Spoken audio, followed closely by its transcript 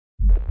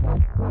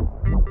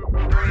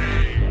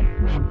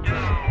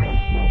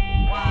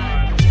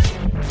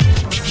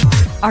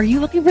Are you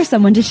looking for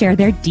someone to share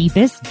their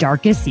deepest,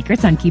 darkest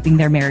secrets on keeping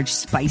their marriage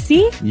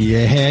spicy?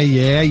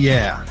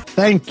 Yeah.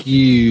 Thank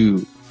you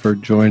for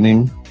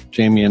joining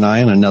Jamie and I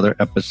in another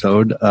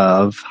episode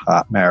of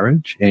Hot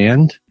Marriage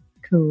and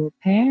Cool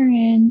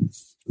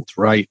Parents. That's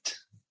right.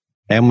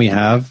 And we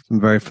have some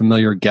very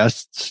familiar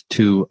guests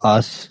to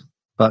us,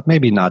 but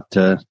maybe not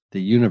to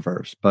the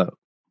universe, but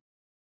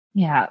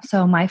yeah.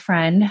 So my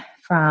friend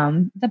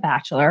from The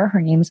Bachelor,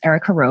 her name's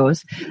Erica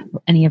Rose.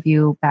 Any of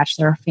you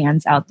Bachelor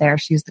fans out there,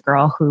 she's the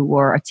girl who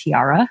wore a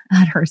tiara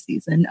at her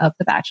season of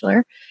The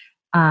Bachelor,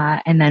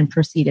 and then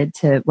proceeded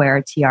to wear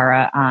a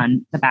tiara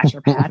on The Bachelor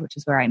Pad, which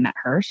is where I met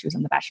her. She was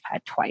on The Bachelor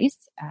Pad twice.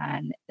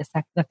 And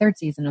the third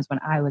season was when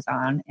I was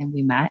on, and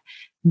we met.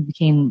 We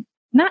became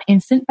not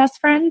instant best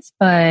friends,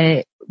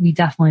 but we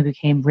definitely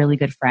became really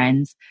good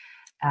friends.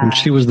 And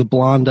she was the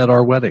blonde at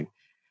our wedding.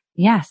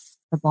 Yes.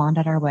 The blonde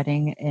at our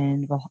wedding,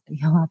 and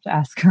you'll have to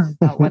ask her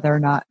about whether or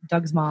not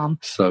Doug's mom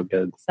so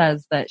good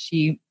says that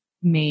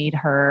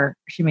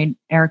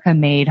Erica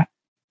made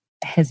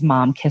his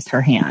mom kiss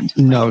her hand.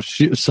 No,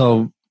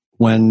 so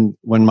when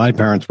my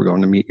parents were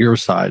going to meet your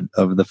side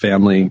of the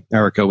family,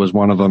 Erica was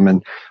one of them,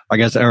 and I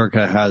guess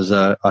Erica has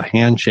a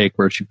handshake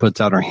where she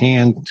puts out her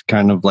hand,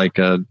 kind of like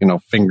a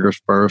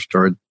fingers first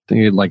or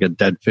like a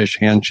dead fish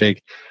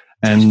handshake,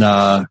 and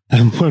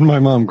when my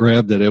mom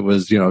grabbed it, it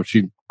was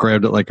she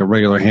grabbed it like a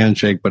regular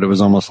handshake, but it was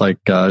almost like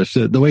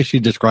the way she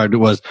described it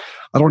was,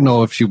 I don't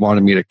know if she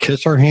wanted me to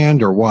kiss her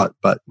hand or what,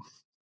 but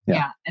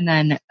yeah. And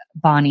then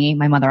Bonnie,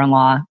 my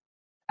mother-in-law,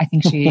 I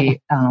think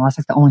she, I don't know, that's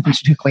like the only thing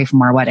she took away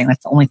from our wedding.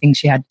 That's the only thing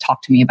she had to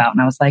talk to me about.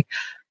 And I was like,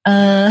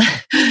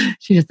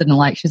 she just didn't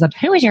like, she's like,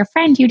 who was your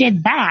friend who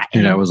did that?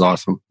 And it was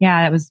awesome.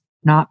 Yeah, it was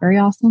not very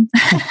awesome.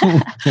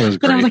 It was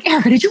great. But I was like,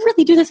 Erica, did you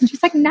really do this? And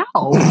she's like, no.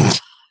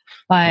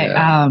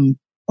 But,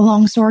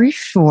 long story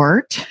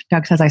short,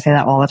 Doug says I say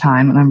that all the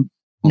time. And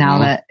now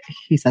that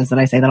he says that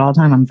I say that all the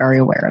time, I'm very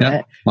aware of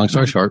it. Long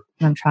story short.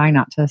 I'm trying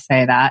not to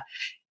say that.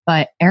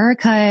 But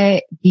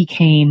Erica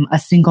became a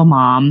single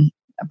mom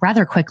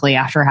rather quickly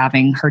after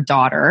having her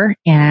daughter.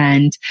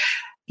 And,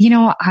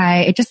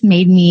 it just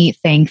made me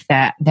think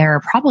that there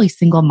are probably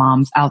single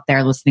moms out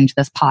there listening to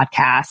this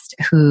podcast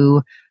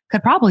who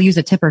could probably use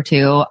a tip or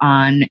two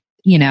on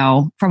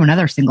from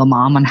another single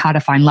mom on how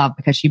to find love,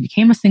 because she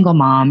became a single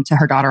mom to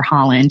her daughter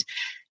Holland.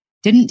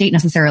 Didn't date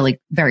necessarily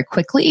very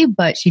quickly,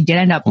 but she did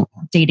end up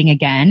dating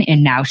again.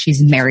 And now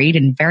she's married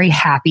and very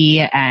happy,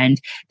 and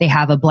they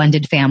have a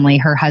blended family.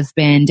 Her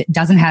husband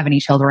doesn't have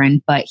any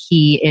children, but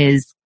he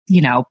is,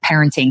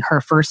 parenting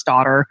her first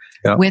daughter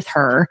with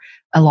her,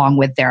 along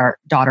with their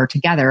daughter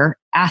together,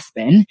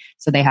 Aspen.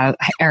 So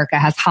Erica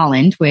has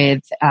Holland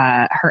with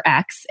her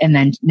ex, and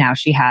then now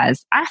she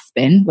has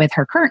Aspen with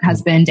her current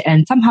husband.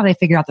 And somehow they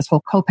figured out this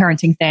whole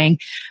co-parenting thing.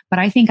 But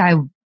I think I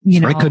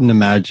couldn't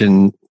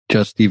imagine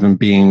just even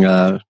being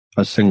a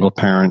single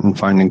parent and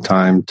finding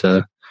time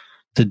to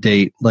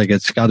date. Like,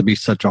 it's got to be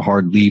such a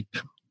hard leap.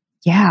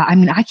 Yeah. I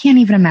mean, I can't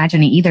even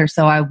imagine it either.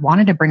 So I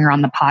wanted to bring her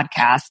on the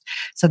podcast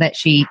so that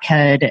she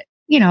could,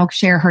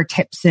 share her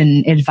tips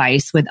and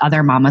advice with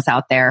other mamas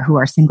out there who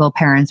are single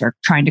parents or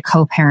trying to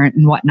co-parent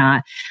and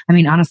whatnot. I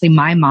mean, honestly,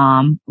 my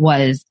mom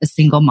was a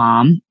single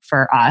mom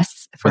for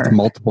us. With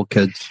multiple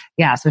kids.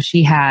 Yeah. So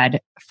she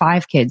had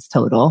 5 kids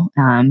total.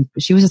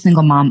 She was a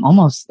single mom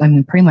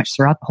pretty much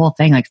throughout the whole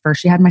thing. Like, first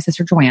she had my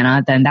sister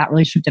Joanna, then that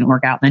relationship didn't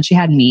work out. Then she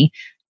had me.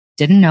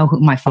 Didn't know who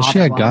my father was. She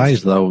had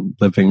guys though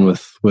living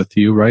with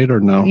you, right?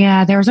 Or no?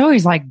 Yeah, there was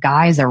always like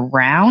guys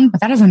around,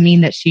 but that doesn't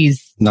mean that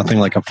she's nothing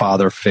like a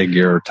father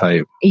figure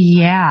type.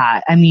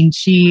 Yeah, I mean,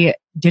 she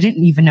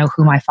didn't even know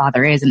who my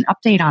father is. An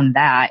update on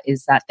that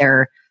is that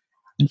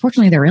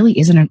unfortunately, there really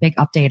isn't a big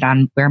update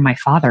on where my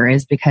father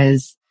is,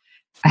 because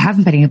I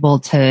haven't been able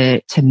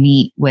to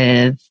meet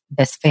with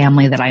this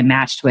family that I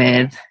matched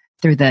with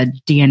through the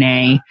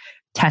DNA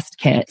test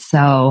kit.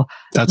 So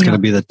that's going to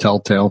be the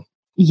telltale.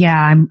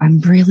 Yeah, I'm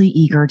really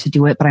eager to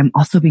do it, but I'm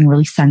also being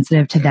really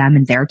sensitive to them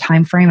and their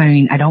time frame. I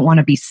mean, I don't want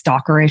to be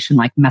stalkerish and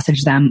like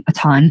message them a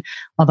ton,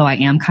 although I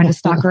am kind of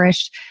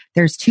stalkerish.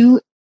 There's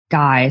 2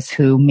 guys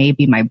who may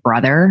be my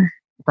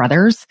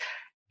brothers,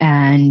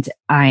 and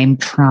I'm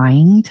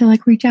trying to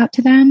like reach out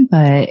to them,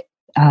 but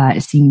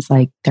it seems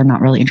like they're not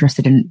really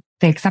interested in.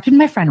 They accepted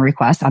my friend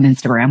request on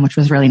Instagram, which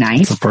was really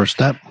nice. That's the first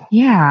step.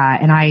 Yeah,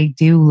 and I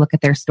do look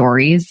at their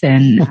stories,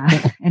 and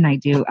and I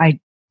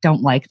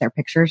don't like their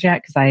pictures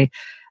yet, because I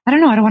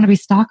don't know, I don't want to be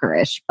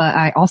stalkerish, but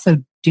I also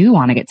do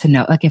want to get to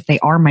know, like, if they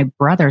are my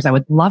brothers, I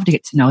would love to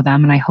get to know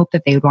them, and I hope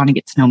that they would want to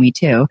get to know me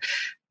too.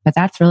 But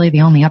that's really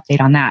the only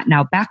update on that.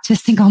 Now back to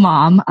single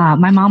mom.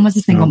 My mom was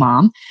a single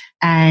mom,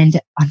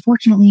 and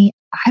unfortunately,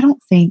 I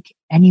don't think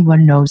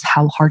anyone knows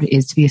how hard it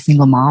is to be a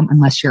single mom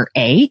unless you're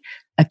a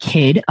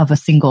kid of a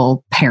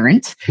single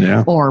parent,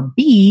 or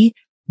B,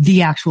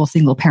 the actual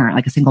single parent,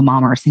 like a single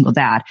mom or a single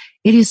dad.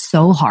 It is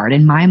so hard.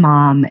 And my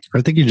mom,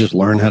 I think you just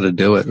learn how to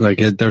do it. Like,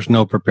 there's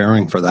no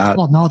preparing for that.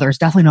 Well, no, there's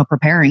definitely no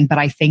preparing, but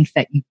I think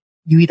that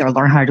you either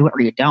learn how to do it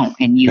or you don't.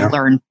 And you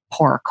learn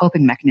poor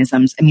coping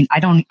mechanisms. I mean, I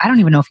don't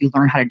even know if you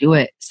learn how to do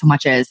it so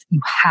much as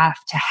you have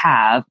to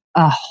have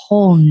a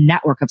whole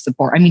network of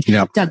support. I mean,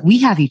 Doug, we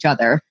have each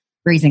other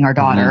raising our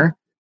daughter.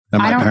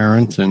 And my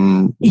parents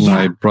and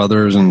my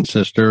brothers and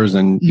sisters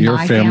and your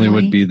family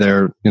would be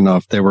there,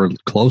 if they were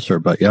closer,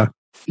 but yeah.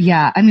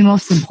 Yeah. I mean,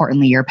 most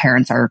importantly, your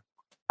parents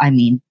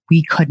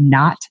we could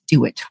not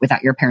do it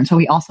without your parents. So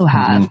we also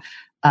have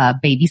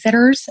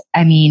babysitters.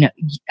 I mean,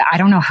 I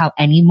don't know how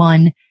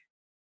anyone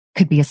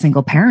could be a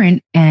single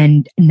parent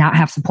and not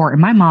have support.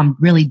 And my mom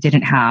really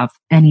didn't have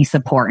any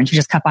support. And she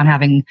just kept on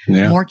having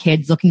more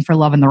kids, looking for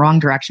love in the wrong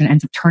direction,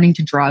 ends up turning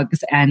to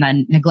drugs and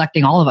then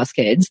neglecting all of us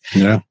kids.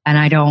 Yeah. And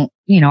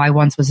I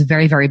once was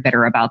very, very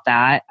bitter about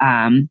that.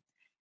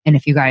 And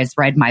if you guys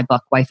read my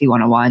book, Wifey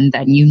 101,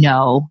 then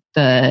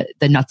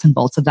the nuts and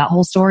bolts of that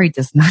whole story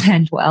does not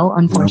end well,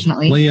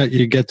 unfortunately. Well, yeah,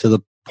 you get to the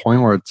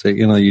point where it's,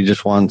 you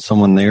just want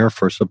someone there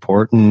for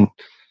support. And,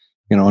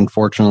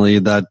 unfortunately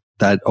that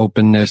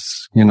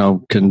openness,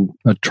 can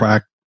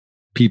attract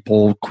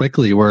people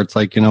quickly where it's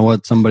like,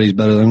 somebody's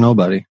better than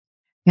nobody.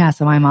 Yeah.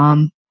 So my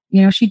mom,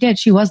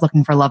 she was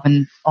looking for love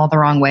in all the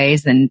wrong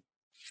ways and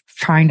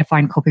trying to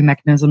find coping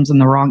mechanisms in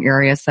the wrong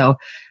areas. So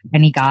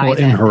any guy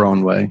in her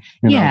own way.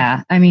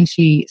 Yeah. I mean,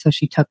 she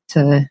took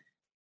to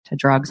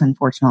drugs,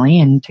 unfortunately,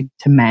 and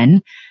to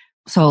men.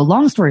 So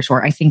long story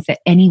short, I think that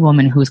any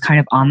woman who's kind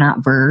of on that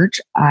verge,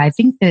 I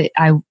think that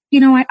I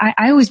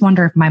always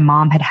wonder if my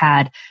mom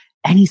had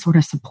any sort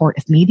of support,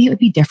 if maybe it would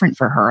be different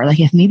for her. Like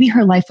if maybe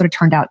her life would have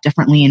turned out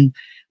differently and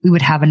we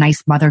would have a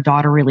nice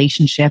mother-daughter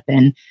relationship,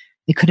 and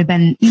it could have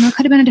been,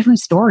 a different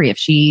story if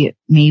she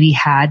maybe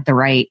had the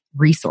right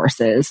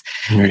resources.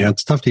 Yeah,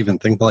 it's tough to even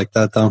think like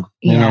that though,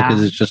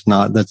 because it's just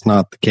that's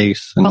not the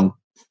case and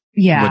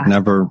would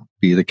never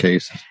be the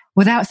case.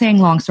 Without saying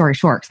long story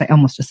short, because I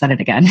almost just said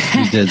it again.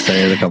 You did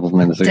say it a couple of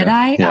minutes ago. Did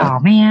I? Yeah. Oh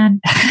man,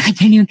 I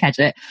didn't even catch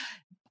it.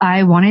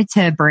 I wanted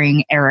to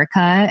bring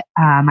Erica,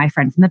 my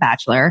friend from The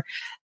Bachelor,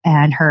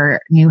 and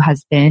her new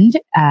husband,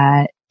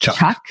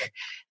 Chuck,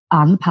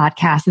 on the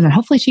podcast. And then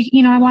hopefully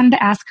I wanted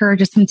to ask her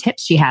just some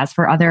tips she has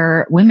for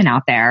other women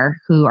out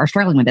there who are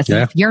struggling with this.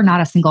 Yeah. If you're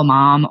not a single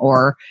mom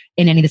or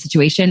in any of the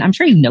situation, I'm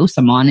sure you know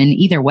someone. And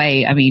either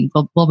way, I mean,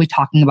 we'll be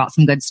talking about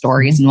some good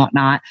stories and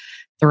whatnot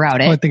throughout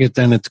it. Well, I think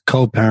it's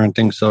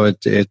co-parenting. So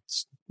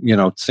it's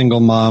single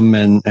mom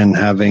and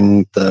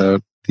having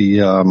the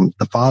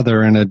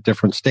father in a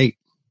different state.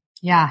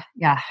 Yeah.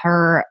 Yeah.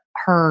 Her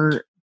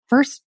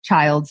first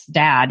child's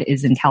dad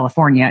is in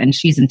California and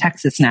she's in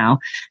Texas now.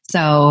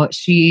 So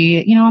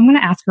I'm going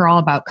to ask her all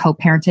about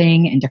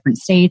co-parenting in different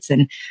states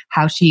and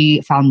how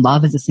she found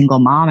love as a single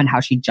mom and how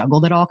she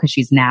juggled it all, because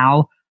she's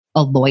now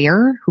a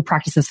lawyer who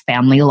practices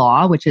family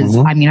law, which is,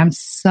 I'm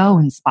so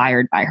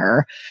inspired by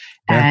her.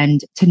 Yeah.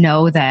 And to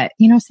know that,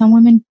 some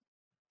women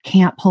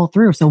can't pull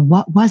through. So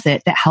what was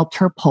it that helped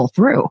her pull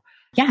through?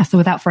 Yeah. So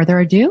without further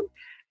ado,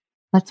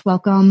 let's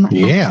welcome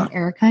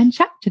Erica and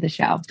Chuck to the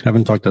show.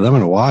 Haven't talked to them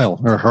in a while,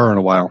 or her in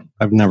a while.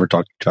 I've never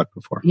talked to Chuck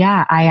before.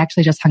 Yeah, I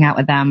actually just hung out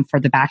with them for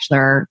The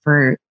Bachelor,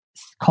 for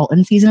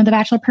Colton's season of The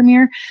Bachelor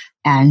premiere.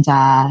 And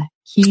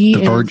he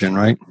is virgin,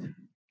 right?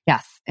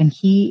 Yes. And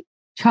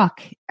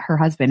Chuck, her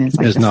husband,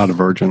 is not a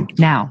virgin.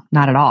 No,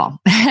 not at all.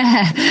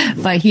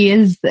 But he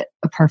is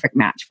a perfect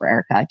match for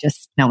Erica,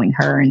 just knowing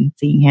her and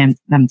seeing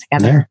them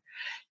together. Yeah.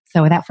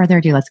 So without further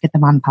ado, let's get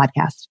them on the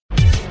podcast.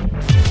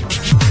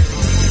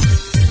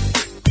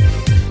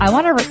 I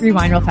want to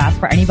rewind real fast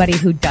for anybody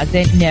who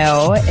doesn't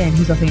know and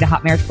who's listening to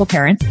Hot Marriage School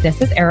Parents.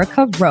 This is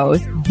Erica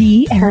Rose,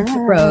 the Erica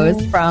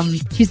Rose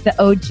she's the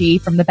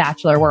OG from the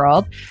Bachelor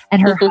world, and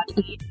her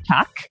husband,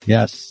 Chuck.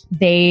 Yes.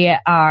 They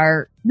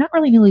are not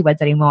really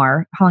newlyweds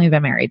anymore. How long have you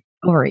been married?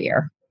 Over a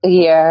year. A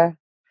year.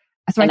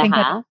 So I think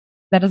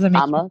that doesn't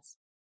make almost.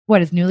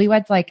 What is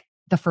newlyweds like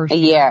the first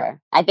year?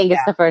 I think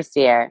it's the first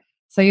year.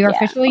 So you're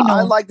officially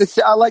I like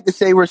to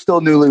say we're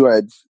still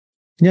newlyweds.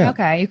 Yeah.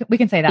 Okay. We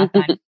can say that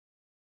then.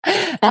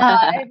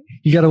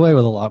 You get away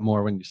with a lot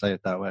more when you say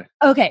it that way.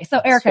 Okay, so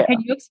Erica,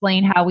 can you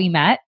explain how we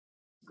met?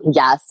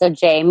 Yeah, so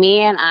Jamie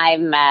and I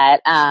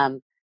met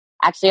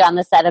actually on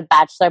the set of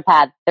Bachelor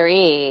Pad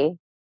 3.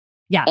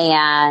 Yeah.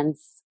 And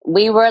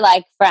we were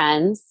like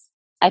friends,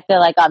 I feel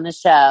like, on the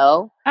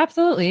show.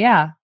 Absolutely,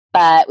 yeah.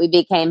 But we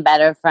became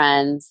better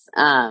friends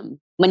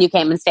when you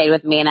came and stayed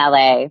with me in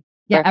LA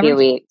for a few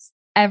weeks.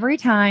 Every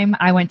time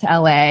I went to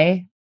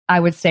LA, I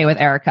would stay with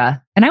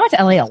Erica. And I went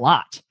to LA a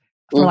lot.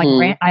 For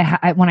when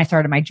I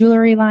started my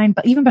jewelry line,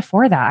 but even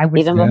before that, I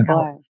was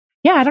before.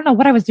 Yeah, I don't know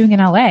what I was doing in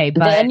LA,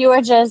 but then you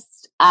were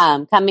just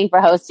coming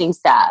for hosting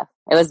stuff.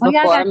 It was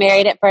before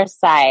Married at First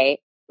Sight,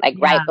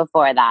 right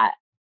before that,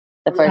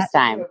 the first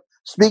time.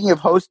 Speaking of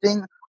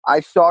hosting,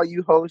 I saw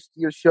you host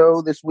your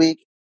show this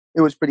week.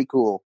 It was pretty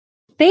cool.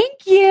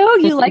 Thank you.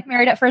 You like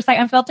Married at First Sight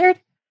Unfiltered?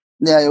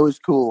 Yeah, it was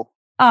cool.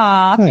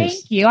 Aw, nice.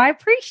 Thank you. I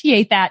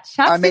appreciate that,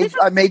 Chuck. I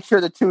made sure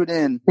to tune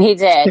in. He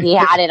did. He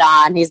had it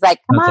on. He's like,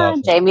 come on,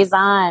 awesome. Jamie's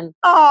on.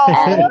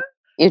 Oh,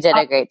 you did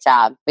a great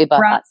job. We both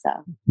thought so.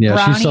 Yeah,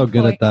 Brownie she's so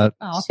good at that.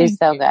 Oh, she's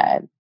so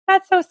good.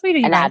 That's so sweet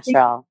of you. And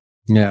natural.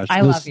 Yeah, I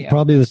love you.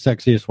 Probably the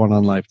sexiest one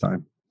on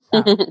Lifetime.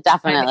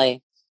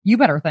 Definitely. You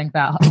better thank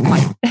that.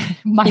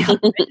 My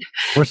husband.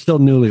 We're still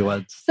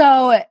newlyweds.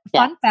 So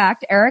fun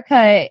fact,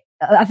 Erica,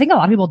 I think a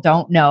lot of people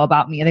don't know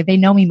about me. They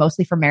know me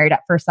mostly from Married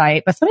at First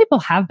Sight, but some people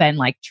have been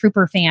like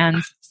Trooper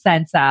fans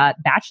since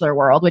Bachelor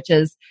World, which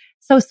is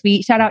so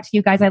sweet. Shout out to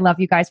you guys. I love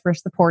you guys for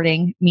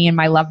supporting me and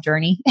my love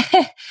journey.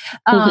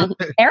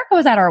 Erica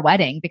was at our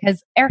wedding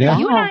because Erica,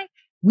 you and I,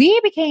 we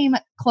became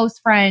close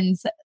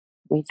friends.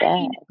 We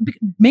did.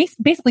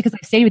 Basically because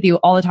I stayed with you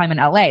all the time in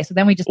LA. So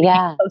then we just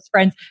became close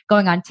friends,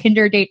 going on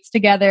Tinder dates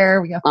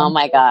together. Oh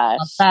my gosh.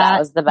 That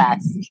was the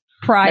best.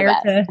 Prior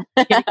to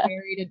getting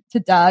married to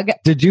Doug.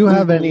 Did you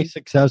have any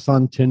success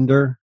on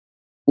Tinder?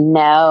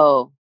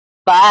 No,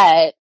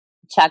 but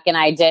Chuck and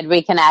I did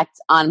reconnect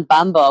on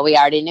Bumble. We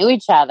already knew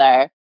each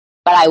other,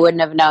 but I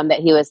wouldn't have known that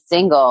he was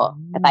single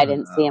if I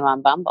didn't see him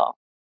on Bumble.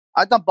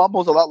 I thought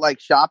Bumble's a lot like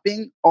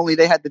shopping, only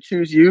they had to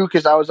choose you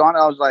because I was on it.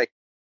 I was like,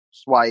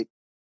 swipe.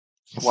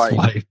 Ooh,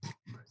 I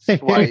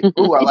Did like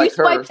you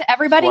swipe her. to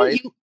everybody?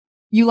 Swipe.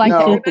 You liked No.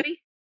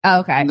 everybody?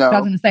 Oh, okay. No. I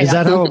was going to say Is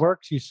that how it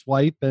works? You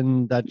swipe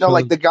and that No,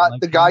 like shows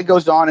the guy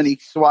goes on and he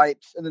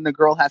swipes, and then the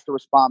girl has to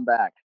respond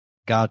back.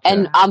 Gotcha.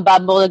 And on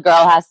Bumble, the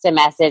girl has to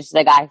message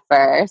the guy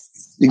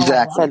first.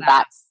 Exactly. So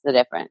that's the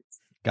difference.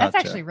 Gotcha.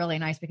 That's actually really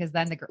nice because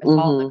then it's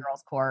all in the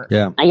girl's court.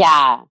 Yeah.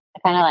 Yeah, I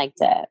kind of liked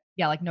it.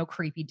 Yeah, like no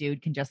creepy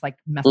dude can just like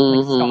mess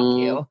like stalk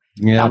you.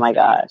 Yeah. Oh my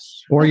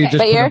gosh. Or you Okay.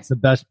 just put up the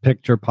best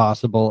picture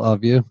possible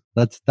of you.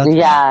 That's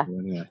Yeah.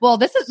 Well,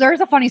 there's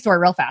a funny story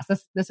real fast.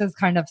 This is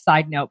kind of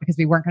side note because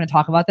we weren't going to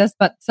talk about this,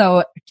 but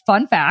so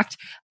fun fact,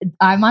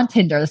 I'm on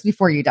Tinder. This is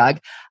before you, Doug.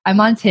 I'm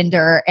on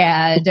Tinder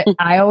and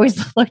I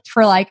always looked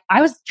for I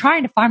was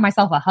trying to find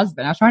myself a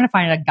husband. I was trying to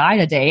find a guy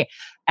to date.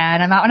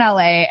 And I'm out in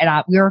LA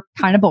and we were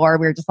kind of bored.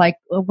 We were just like,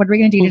 well, what are we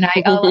going to do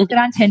tonight? Oh, let's get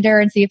on Tinder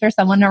and see if there's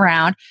someone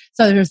around.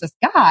 So there's this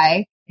guy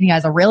and he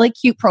has a really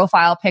cute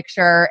profile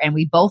picture and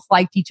we both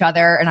liked each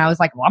other. And I was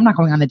like, well, I'm not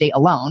going on the date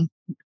alone.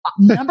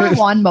 Number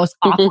one most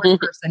awkward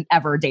person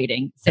ever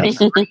dating.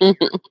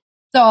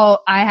 So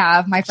I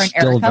have my friend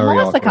Still Erica very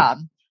Melissa awkward.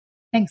 come.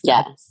 Thanks.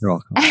 Yes. You're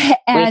welcome.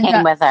 And we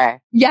came with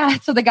her. yeah,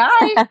 so the guy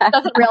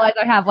doesn't realize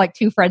I have like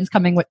two friends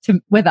coming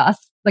with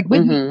us, like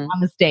with me on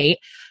this date.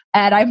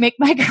 And I make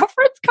my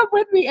girlfriends come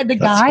with me. And the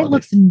guy funny.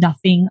 looks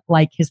nothing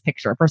like his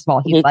picture. First of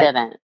all, He like,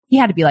 didn't. he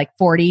had to be like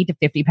 40 to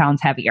 50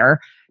 pounds heavier.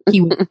 He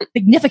was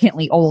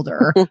significantly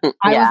older.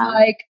 I was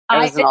like, It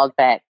was an old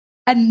pic.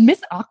 and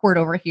Miss Awkward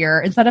over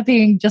here, instead of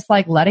being just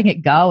like letting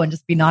it go and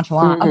just be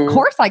nonchalant, of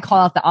course I call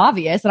out the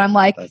obvious. And I'm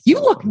like, you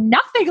look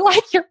nothing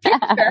like your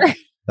picture.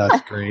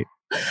 That's great.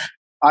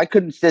 I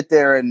couldn't sit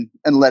there and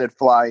let it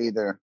fly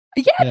either.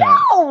 Yeah,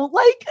 no,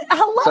 like,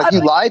 hello. It's like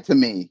you lied to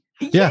me.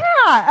 Yeah. And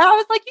I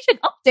was like, you should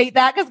update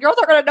that because girls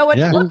are going to know what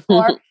to look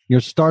for.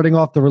 You're starting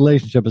off the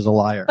relationship as a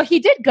liar. But he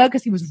did good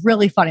because he was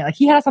really funny. Like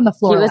he had us on the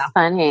floor. He was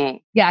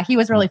funny. Yeah, he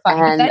was really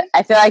funny. And then,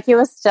 I feel like he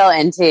was still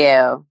into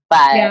you,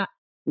 but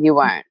you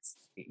weren't.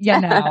 Yeah,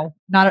 no,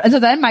 not. And so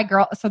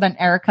then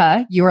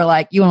Erica, you and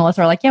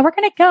Melissa were like, yeah, we're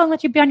going to go and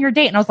let you be on your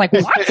date. And I was like,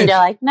 what? And you're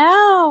like,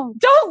 no.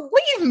 Don't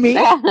leave me.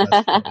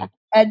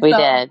 And We so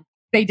did.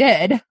 They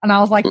did. And I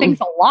was like, thanks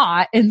a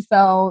lot. And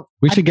so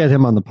We should get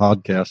him on the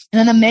podcast. And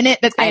then the minute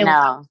that I they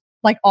know.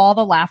 like all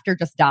the laughter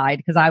just died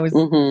because I was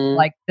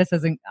like,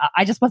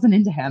 I just wasn't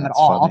into him at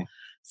all. Funny.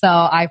 So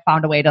I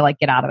found a way to like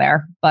get out of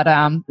there. But,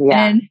 and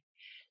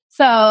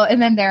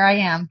then there I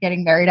am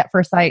getting married at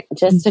first sight.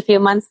 Just a few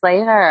months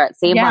later, it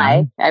seemed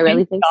like. I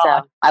really think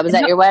so. I was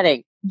at your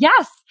wedding.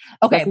 Yes.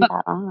 Okay. Wasn't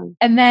that long.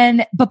 And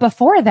then, but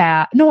before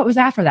that, no, it was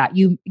after that.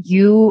 No,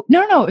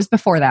 it was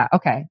before that.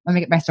 Okay. Let me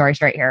get my story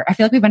straight here. I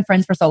feel like we've been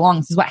friends for so long.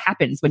 This is what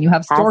happens when you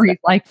have stories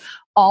like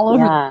all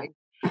over the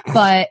place.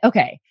 But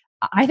okay.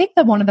 I think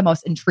that one of the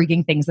most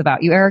intriguing things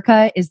about you,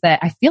 Erica, is that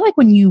I feel like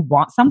when you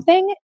want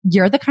something,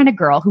 you're the kind of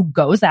girl who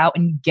goes out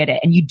and you get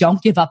it and you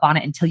don't give up on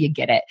it until you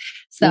get it.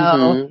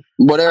 So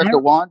what Erica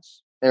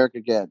wants,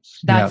 Erica gets.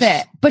 That's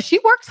it. But she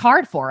works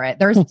hard for it.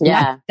 That's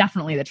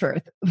definitely the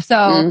truth.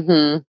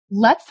 So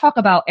let's talk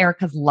about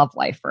Erica's love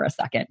life for a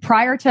second.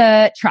 Prior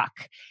to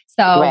Truck.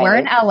 So we're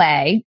in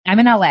LA. I'm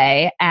in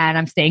LA and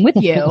I'm staying with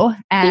you.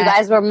 And you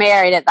guys were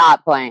married at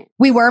that point.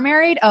 We were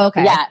married? Oh,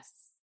 okay. Yes.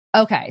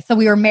 Okay. So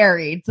we were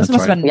married. So this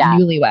That's must have been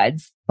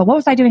newlyweds. But what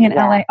was I doing in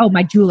LA? Oh,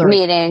 my jewelry.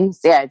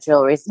 Meetings. Yeah.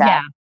 Jewelry stuff.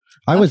 Yeah.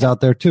 I was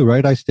out there too,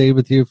 right? I stayed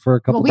with you for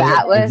a couple days.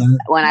 That was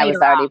when I was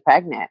already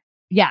pregnant.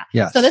 Yeah.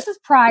 Yes. So this is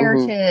prior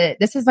to,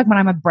 this is like when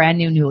I'm a brand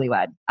new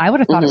newlywed. I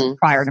would have thought it was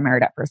prior to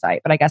Married at First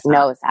Sight, but I guess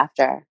no, it's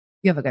after.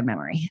 You have a good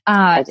memory.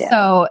 I do.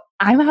 So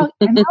I'm out.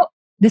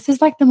 This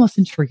is like the most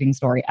intriguing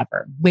story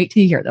ever. Wait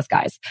till you hear this,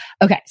 guys.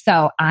 Okay.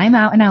 So I'm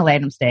out in LA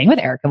and I'm staying with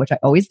Erica, which I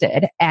always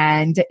did.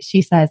 And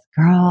she says,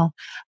 girl,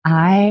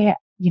 I'm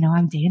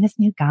dating this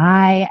new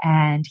guy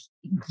and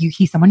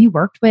he's someone you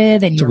worked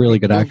with and it's a really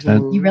good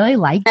accent. You really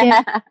liked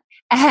it.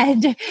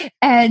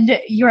 And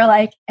you were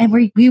like, and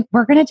we're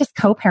going to just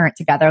co-parent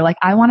together. Like,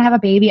 I want to have a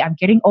baby. I'm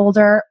getting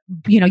older.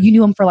 You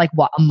knew him for like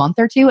a month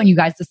or two and you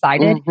guys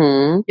decided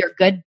you're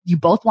good. You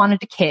both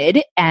wanted a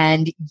kid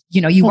and,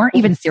 you weren't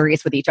even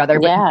serious with each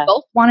other, but you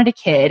both wanted a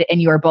kid and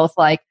you were both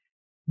like,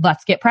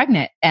 let's get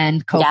pregnant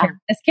and co-parent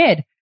this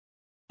kid.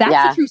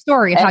 That's a true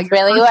story. That's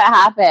really what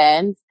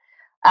happened.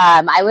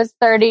 I was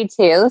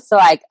 32. So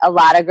like a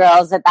lot of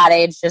girls at that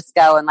age just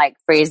go and like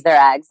freeze their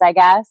eggs, I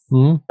guess.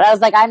 Mm-hmm. But I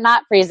was like, I'm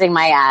not freezing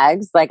my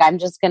eggs. Like, I'm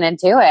just going to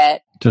do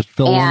it. Just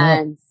fill them up.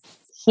 And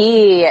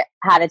he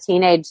had a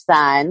teenage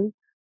son,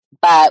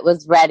 but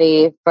was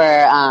ready for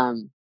a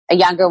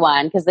younger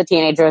one because the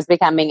teenager was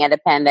becoming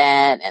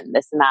independent and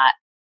this and that.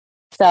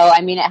 So,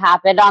 I mean, it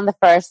happened on the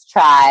first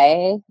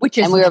try.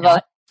 And we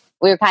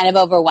were kind of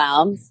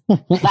overwhelmed.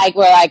 Like,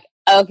 we're like,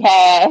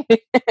 okay,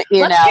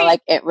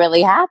 like it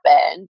really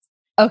happened.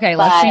 Okay,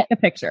 let's take the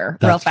picture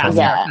real fast,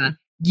 Erica.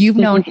 You've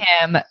known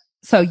him.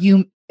 So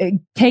you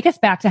take us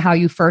back to how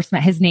you first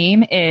met. His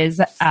name is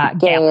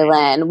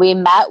Galen. We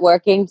met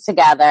working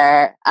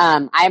together.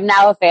 I'm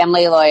now a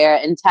family lawyer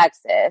in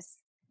Texas.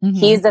 Mm-hmm.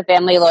 He's a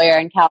family lawyer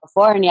in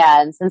California.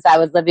 And since I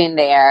was living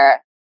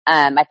there,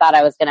 I thought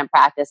I was going to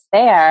practice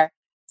there.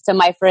 So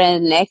my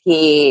friend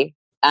Nikki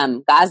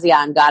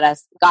Gazian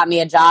got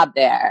me a job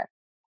there.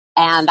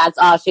 And that's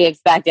all she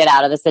expected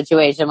out of the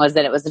situation was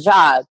that it was a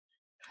job.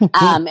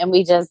 And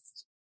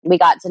we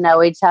got to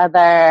know each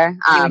other.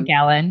 You and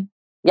Galen.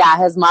 Yeah,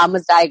 his mom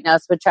was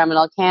diagnosed with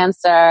terminal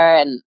cancer,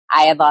 and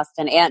I had lost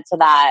an aunt to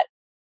that,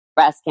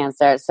 breast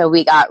cancer. So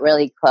we got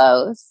really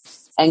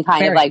close and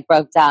kind of like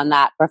broke down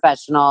that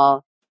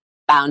professional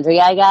boundary,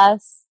 I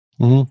guess.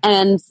 Mm-hmm.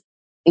 And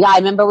yeah, I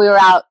remember we were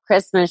out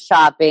Christmas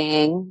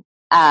shopping.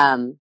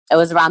 It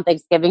was around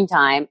Thanksgiving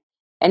time.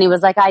 And he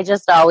was like, I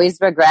just always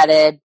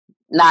regretted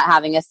not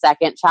having a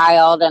second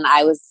child. And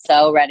I was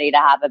so ready to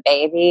have a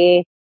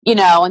baby,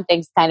 and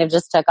things kind of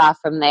just took off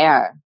from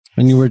there.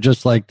 And you were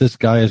just like, this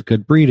guy is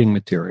good breeding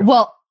material.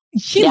 Well,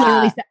 she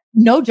literally said,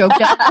 no joke.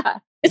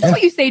 This is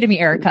what you say to me,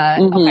 Erica.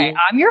 Mm-hmm. Okay,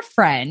 I'm your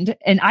friend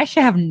and I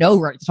should have no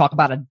right to talk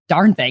about a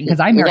darn thing because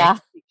I'm married to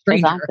a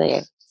stranger.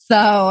 Exactly.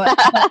 So,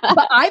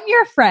 but I'm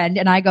your friend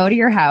and I go to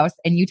your house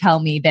and you tell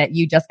me that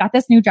you just got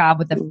this new job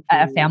with the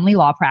family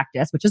law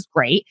practice, which is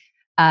great.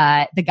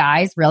 The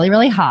guy's really,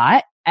 really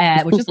hot,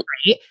 which is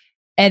great.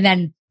 And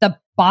then the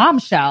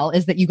bombshell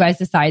is that you guys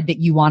decide that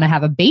you want to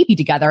have a baby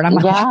together. And I'm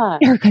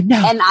like, Erica, no.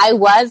 And I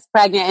was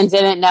pregnant and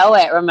didn't know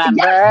it,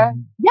 remember?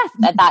 Yes.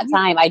 At that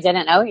time, I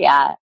didn't know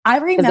yet. I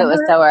remember. Because it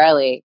was so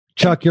early.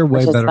 Chuck, you're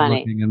way better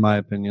looking in my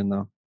opinion,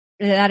 though.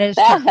 That is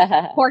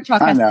true. Poor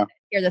Chuck has to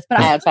hear this.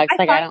 But I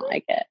don't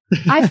like it.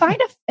 I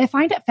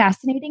find it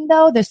fascinating,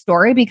 though, the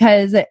story,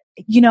 because,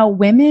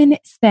 women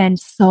spend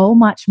so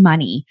much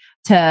money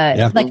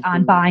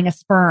on buying a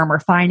sperm or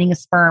finding a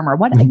sperm or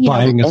what.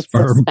 Buying a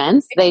sperm.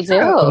 Expensive. They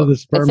do.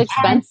 It's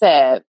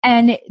expensive.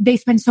 And they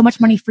spend so much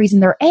money freezing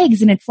their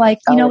eggs. And it's like,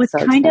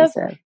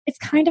 it's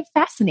kind of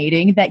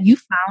fascinating that you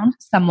found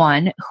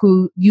someone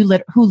who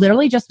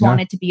literally just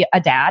wanted to be a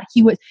dad.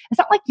 It's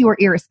not like you were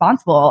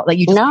irresponsible. Like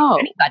you just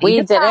we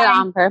did it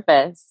on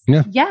purpose.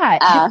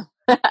 Yeah.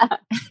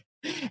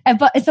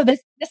 So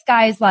this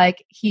guy's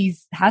like,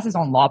 has his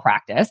own law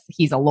practice.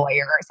 He's a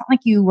lawyer. It's not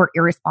like you were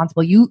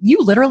irresponsible. You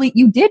literally,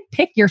 you did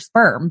pick your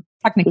sperm,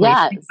 technically, if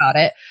you think about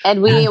it.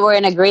 And we were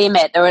in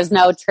agreement. There was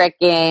no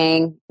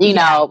tricking,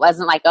 it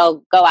wasn't like,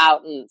 oh, go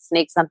out and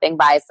sneak something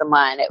by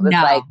someone. It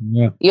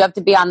was you have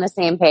to be on the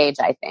same page,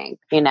 I think,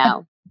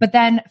 But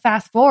then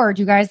fast forward,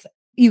 you guys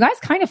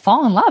kind of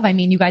fall in love. I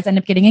mean, you guys end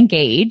up getting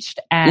engaged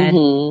and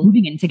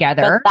moving in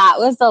together.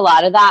 But a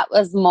lot of that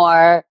was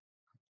more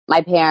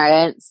my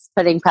parents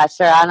putting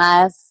pressure on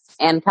us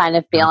and kind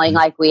of feeling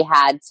like we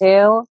had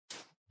to.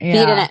 Yeah. He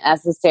didn't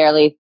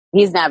necessarily,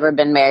 he's never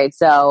been married.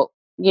 So,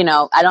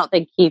 I don't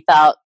think he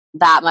felt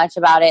that much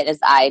about it as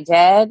I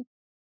did.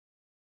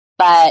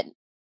 But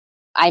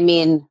I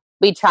mean,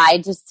 we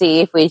tried to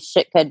see if we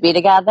could be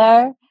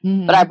together,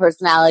 but our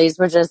personalities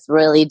were just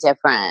really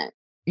different.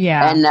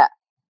 Yeah. And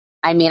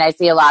I mean, I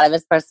see a lot of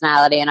his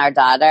personality in our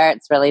daughter.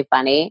 It's really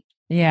funny.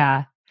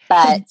 Yeah.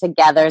 But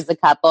together as a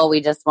couple,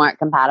 we just weren't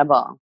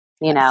compatible.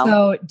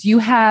 So do you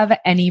have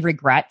any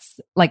regrets?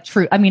 Like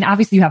true. I mean,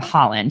 obviously you have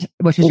Holland,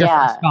 which is your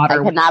first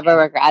daughter. I could never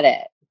regret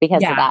it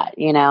because of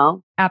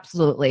that,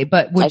 Absolutely.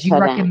 But would you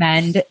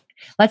recommend,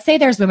 let's say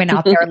there's women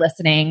out there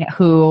listening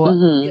who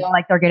feel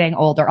like they're getting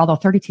older, although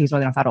 32 is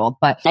really not that old,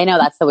 but I know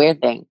that's the weird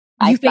thing.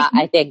 I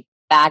think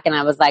back and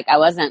I was like, I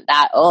wasn't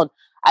that old.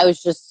 I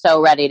was just so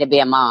ready to be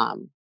a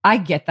mom. I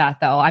get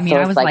that though. I mean,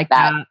 I was like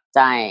that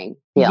dying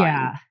feeling.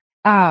 Yeah.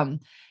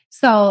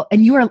 So,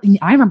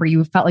 I remember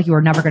you felt like you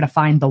were never going to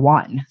find the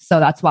one. So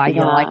that's why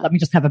you're like, let me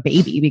just have a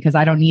baby because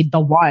I don't need the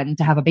one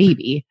to have a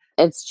baby.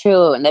 It's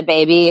true. And the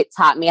baby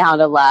taught me how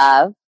to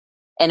love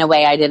in a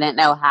way I didn't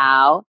know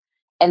how.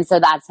 And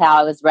so that's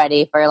how I was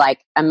ready for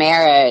like a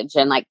marriage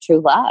and like true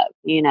love,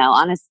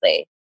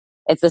 honestly.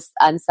 It's this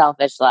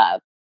unselfish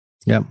love.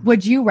 Yeah.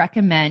 Would you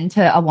recommend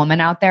to a woman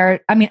out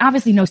there? I mean,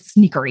 obviously no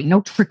sneakery, no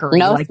trickery.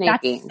 No like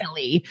sneaking. That's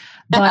silly.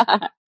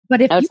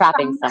 But if no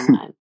trapping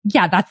someone.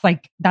 Yeah, that's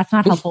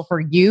not helpful for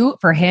you,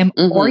 for him,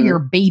 or your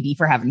baby,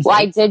 for heaven's sake. Well,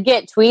 I did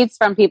get tweets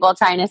from people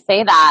trying to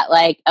say that,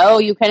 like, oh,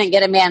 you couldn't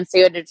get a man, so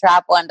you had to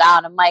trap one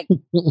down. I'm like,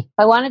 if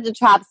I wanted to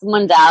trap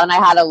someone down, I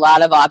had a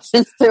lot of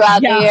options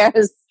throughout the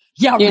years.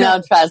 Yeah, you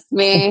know, trust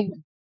me,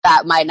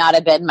 that might not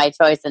have been my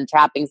choice in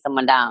trapping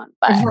someone down.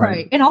 But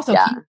right. And also,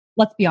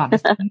 let's be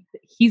honest,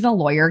 he's a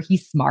lawyer.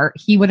 He's smart.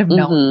 He would have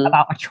known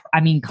about come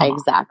on.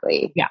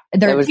 Exactly. Yeah.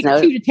 There was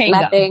no, two to tango.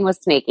 Nothing was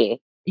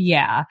sneaky.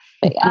 Yeah.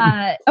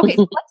 Okay. So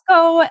let's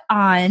go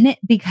on,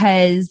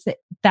 because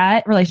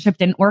that relationship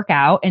didn't work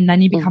out. And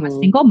then you become a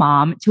single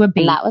mom to a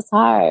baby. And that was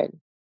hard.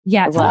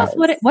 Yeah. Tell us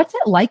what's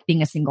it like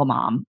being a single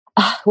mom?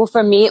 Well,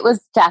 for me, it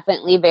was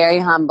definitely very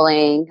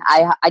humbling.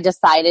 I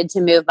decided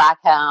to move back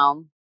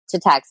home to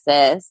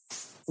Texas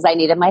because I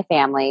needed my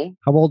family.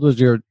 How old was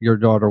your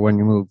daughter when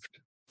you moved?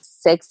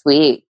 6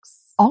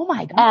 weeks. Oh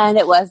my God. And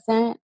it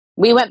wasn't,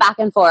 we went back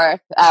and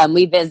forth.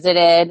 We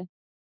visited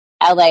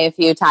LA a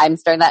few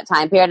times during that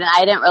time period, and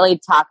I didn't really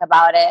talk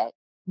about it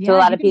to a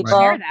lot of people.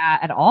 Share that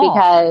at all.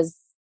 Because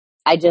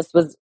I just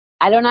was,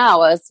 I don't know, I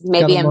was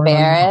maybe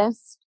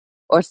embarrassed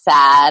or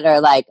sad or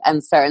like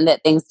uncertain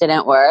that things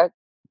didn't work.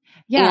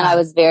 Yeah. And I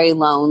was very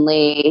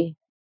lonely.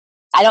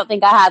 I don't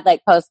think I had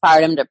like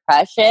postpartum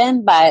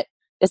depression, but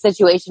the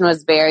situation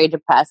was very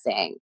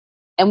depressing.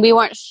 And we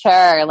weren't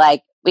sure,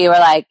 like, we were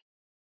like,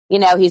 you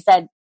know, he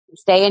said,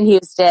 stay in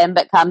Houston,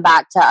 but come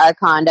back to our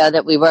condo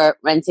that we were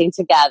renting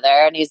together.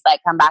 And he's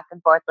like, come back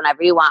and forth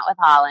whenever you want with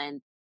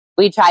Holland.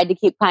 We tried to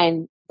keep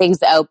things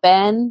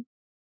open,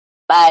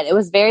 but it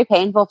was very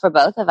painful for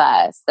both of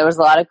us. There was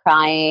a lot of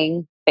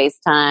crying,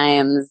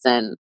 FaceTimes,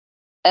 and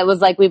it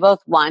was like we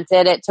both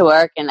wanted it to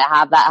work and to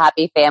have that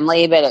happy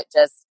family, but it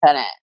just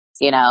couldn't,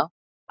 you know?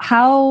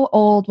 How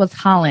old was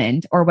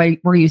Holland, or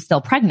were you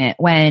still pregnant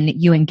when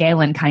you and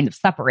Galen kind of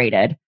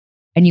separated?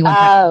 And you went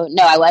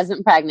no, I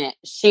wasn't pregnant.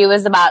 She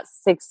was about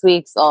 6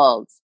 weeks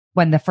old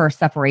when the first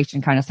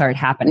separation kind of started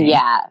happening.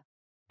 Yeah.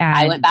 And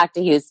I went back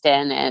to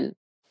Houston and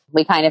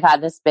we kind of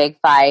had this big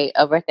fight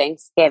over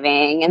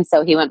Thanksgiving. And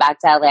so he went back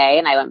to LA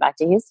and I went back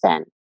to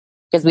Houston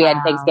because we had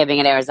Thanksgiving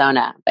in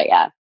Arizona. But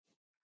yeah.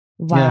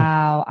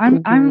 Wow. I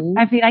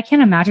mean, I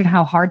can't imagine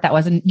how hard that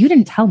was. And you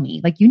didn't tell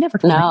me, like you never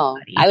told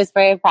anybody. I was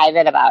very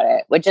private about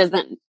it, which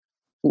isn't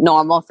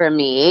normal for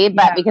me,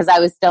 but because I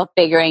was still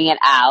figuring it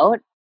out.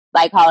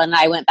 Like Holland and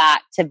I went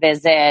back to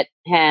visit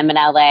him in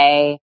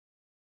LA,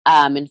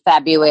 in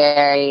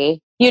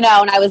February, you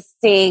know, and I was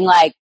seeing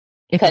like,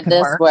 could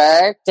this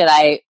work? Did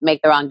I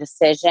make the wrong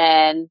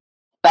decision?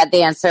 But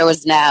the answer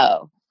was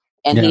no.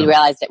 And he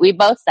realized it. We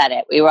both said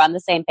it. We were on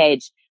the same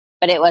page,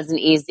 but it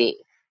wasn't easy.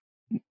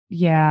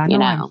 Yeah, you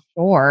know. I'm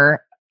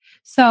sure.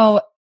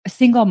 So, a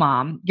single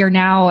mom, you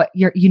now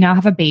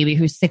have a baby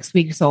who's 6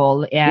 weeks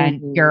old,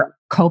 and you're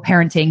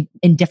co-parenting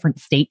in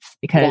different states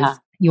because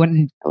you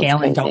and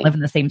Galen don't live in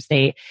the same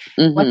state.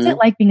 What's it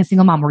like being a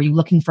single mom? Were you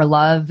looking for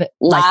love?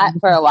 Not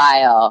for a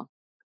while.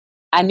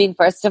 I mean,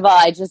 first of all,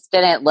 I just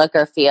didn't look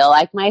or feel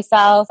like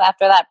myself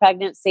after that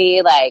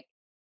pregnancy. Like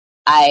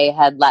I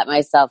had let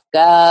myself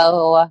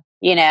go,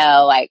 you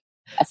know, like,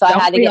 so I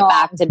had to get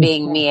back to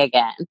being me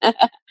again.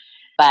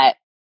 But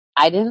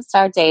I didn't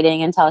start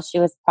dating until she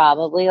was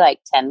probably like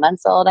 10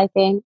 months old, I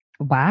think.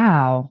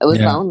 Wow. It was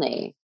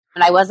lonely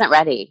and I wasn't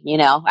ready, you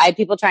know, I had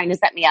people trying to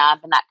set me up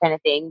and that kind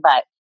of thing,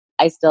 but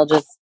I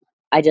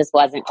just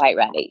wasn't quite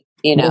ready,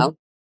 you know?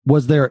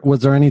 Was there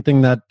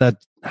anything that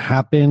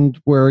happened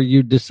where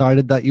you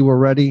decided that you were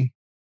ready?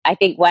 I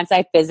think once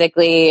I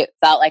physically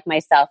felt like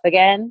myself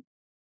again,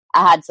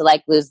 I had to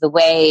like lose the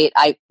weight.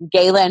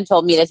 Galen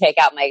told me to take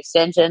out my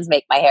extensions,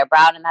 make my hair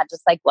brown, and that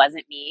just like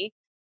wasn't me.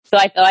 So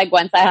I feel like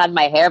once I had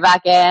my hair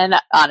back in,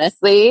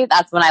 honestly,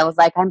 that's when I was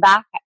like, I'm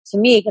back to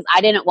me, because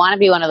I didn't want to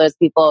be one of those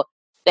people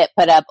that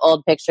put up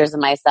old pictures of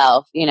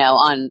myself, you know,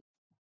 on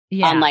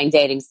online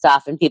dating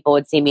stuff, and people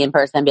would see me in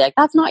person and be like,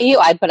 that's not you.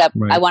 I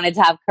wanted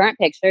to have current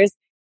pictures,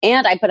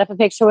 and I put up a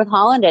picture with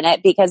Holland in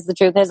it because the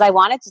truth is I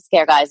wanted to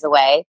scare guys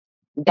away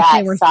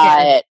that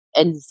saw it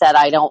and said,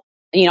 I don't,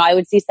 you know, I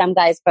would see some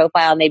guy's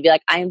profile and they'd be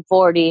like, I am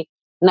 40,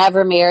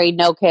 never married,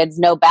 no kids,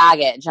 no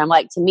baggage. I'm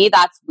like, to me,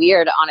 that's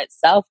weird on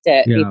itself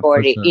to be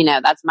 40. Sure. You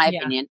know, that's my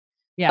opinion.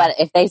 Yeah. But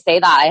if they say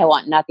that, I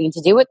want nothing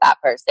to do with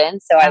that person.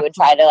 So I would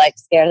try to like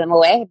scare them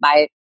away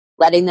by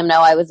letting them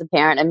know I was a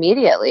parent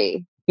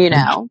immediately, you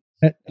know?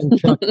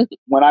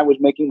 When I was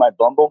making my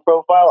Bumble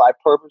profile, I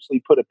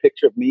purposely put a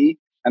picture of me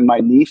and my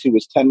niece, who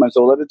was 10 months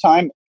old at the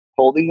time,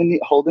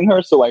 holding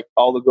her. So like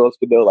all the girls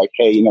could know like,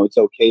 hey, you know, it's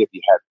okay if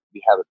you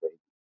have a baby.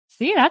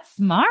 See, that's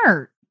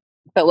smart.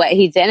 But what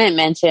he didn't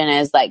mention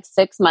is like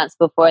 6 months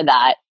before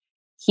that,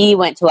 he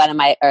went to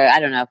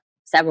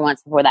several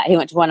months before that, he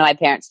went to one of my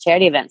parents'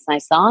 charity events and I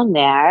saw him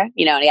there,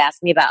 you know, and he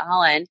asked me about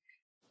Holland,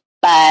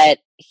 but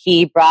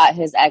he brought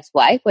his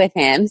ex-wife with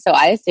him. So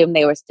I assumed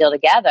they were still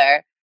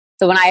together.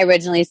 So when I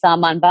originally saw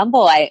him on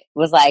Bumble, I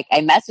was like, I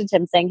messaged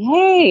him saying,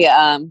 hey,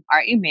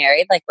 aren't you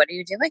married? Like, what are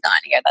you doing on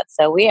here? That's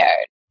so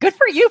weird. Good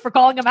for you for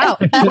calling him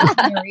out.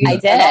 I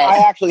did.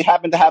 I actually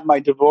happened to have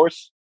my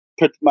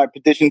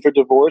petition for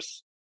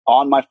divorce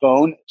on my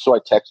phone. So I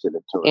texted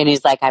it to him. And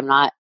he's like, I'm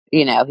not,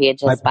 you know, he had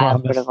just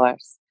filed for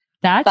divorce.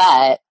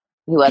 But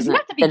he wasn't,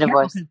 the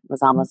divorce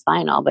was almost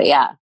final, but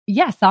yeah.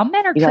 Yeah, some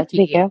men are tricky. You have to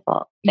be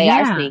careful. They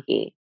are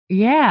sneaky.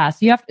 Yeah,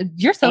 so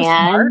you're so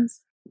smart.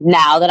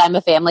 now that I'm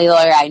a family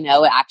lawyer, I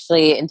know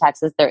actually in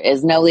Texas there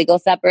is no legal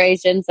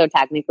separation. So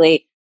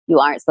technically you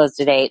aren't supposed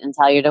to date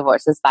until your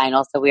divorce is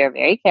final. So we are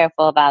very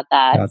careful about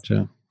that.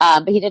 Gotcha.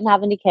 But he didn't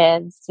have any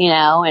kids,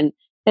 and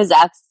his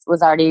ex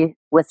was already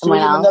with someone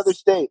else. In another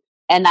state.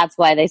 And that's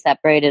why they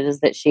separated,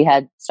 is that she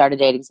had started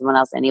dating someone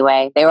else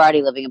anyway. They were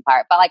already living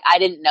apart. But I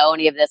didn't know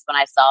any of this when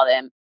I saw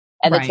them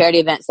at the charity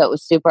event. So it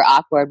was super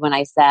awkward when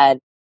I said,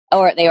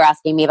 or they were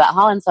asking me about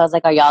Holland. So I was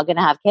like, are y'all going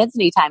to have kids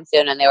anytime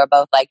soon? And they were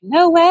both like,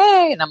 no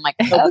way. And I'm like,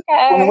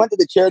 okay. When we went to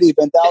the charity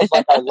event, that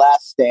was our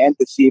last stand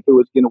to see if it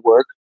was going to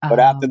work. But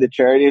after the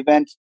charity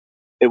event,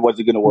 it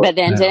wasn't going to work. But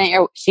then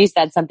she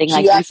said something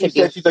like,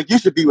 she's like, you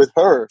should be with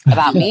her.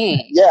 About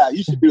me. Yeah,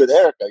 you should be with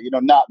Erica,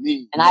 not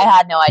me. And I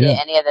had no idea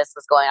any of this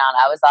was going on.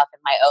 I was off in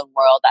my own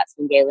world. That's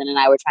when Galen and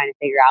I were trying to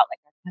figure out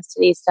our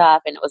custody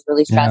stuff, and it was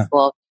really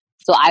stressful.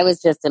 So I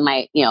was just in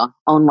my,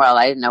 own world.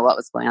 I didn't know what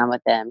was going on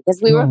with them because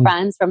we were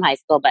friends from high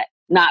school, but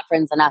not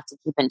friends enough to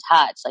keep in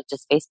touch,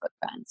 just Facebook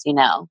friends,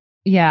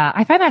 Yeah,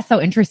 I find that so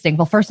interesting.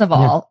 Well, first of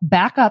all,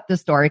 back up the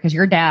story because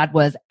your dad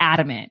was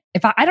adamant.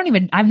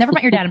 I've never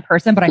met your dad in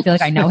person, but I feel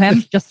like I know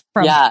him just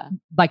from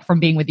from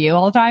being with you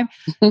all the time.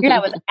 Your dad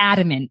was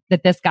adamant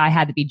that this guy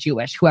had to be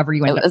Jewish, whoever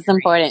you ended up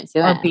important to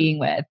him. Or being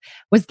with.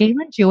 Was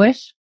Galen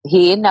Jewish?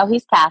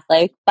 He's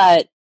Catholic,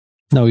 but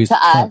no, he's to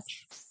us,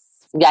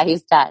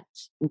 he's Dutch.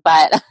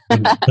 But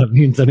that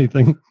means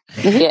anything.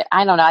 Yeah,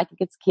 I don't know. I think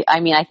it's cute. I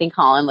mean, I think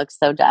Holland looks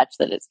so Dutch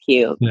that it's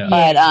cute. Yeah.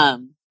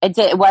 But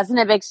it wasn't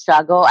a big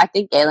struggle. I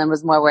think Galen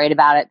was more worried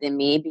about it than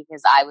me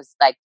because I was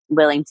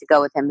willing to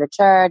go with him to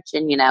church,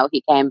 and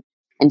he came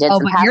and did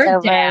some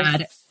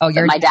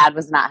Passovers. My dad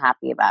was not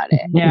happy about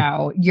it.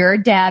 No, your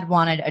dad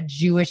wanted a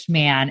Jewish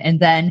man, and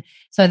then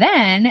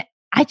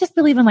I just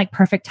believe in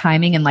perfect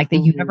timing, and the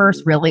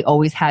universe really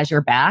always has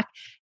your back.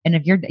 And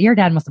if your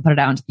dad must have put it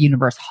out into the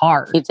universe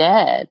hard. He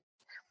did.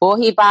 Well,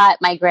 he bought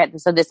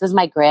so this is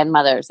my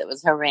grandmother's. It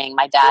was her ring.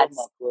 My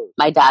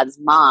dad's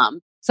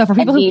mom. So for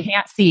people who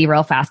can't see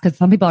real fast, because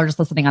some people are just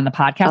listening on the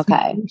podcast,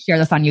 we share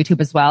this on YouTube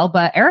as well.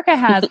 But Erica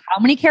has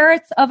how many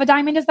carats of a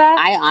diamond is that?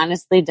 I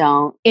honestly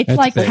don't. It's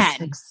like big.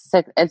 10.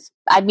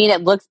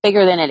 It looks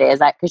bigger than it is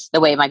because the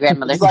way my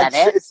grandmother said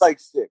it. It's like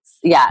 6.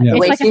 Yeah, the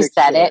way she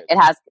said it, it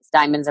has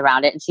diamonds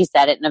around it. And she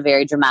said it in a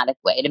very dramatic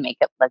way to make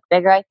it look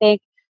bigger, I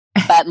think.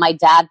 But my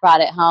dad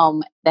brought it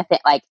home that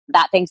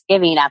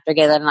Thanksgiving after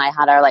Galen and I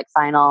had our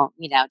final,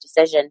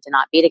 decision to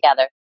not be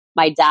together.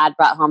 My dad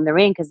brought home the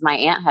ring because my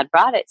aunt had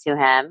brought it to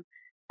him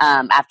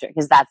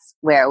because that's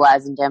where it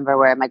was in Denver,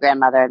 where my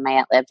grandmother and my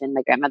aunt lived, and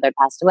my grandmother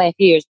passed away a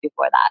few years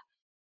before that.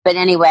 But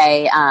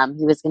anyway,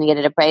 he was going to get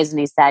it appraised, and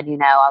he said,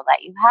 I'll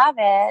let you have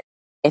it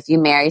if you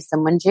marry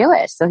someone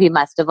Jewish. So he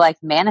must have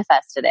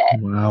manifested it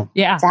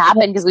to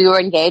happen because we were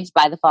engaged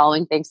by the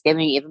following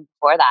Thanksgiving, even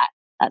before that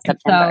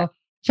September. So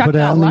Chuck put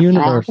it out in the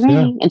universe,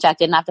 and Chuck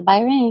didn't have to buy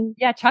a ring.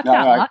 Yeah, Chuck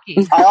got lucky.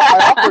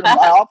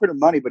 I offered him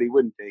money, but he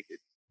wouldn't take it.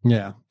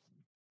 Yeah.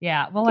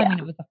 Yeah. Well, I mean,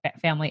 it was a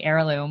family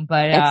heirloom,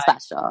 but it's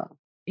special.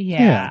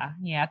 Yeah.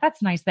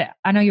 That's nice that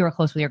I know you were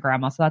close with your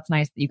grandma, so that's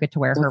nice that you get to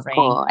wear her ring.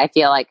 Cool. I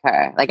feel like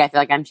her. I feel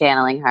like I'm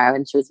channeling her,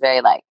 and she was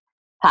very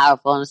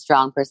powerful and a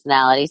strong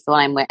personality. So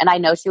when and I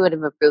know she would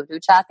have approved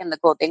of Chuck. And the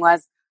cool thing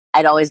was,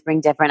 I'd always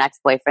bring different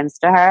ex-boyfriends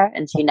to her,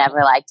 and she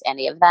never liked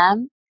any of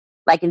them.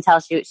 Until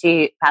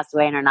she passed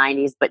away in her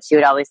 90s, but she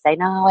would always say,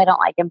 no, I don't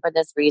like him for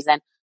this reason.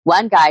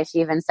 One guy, she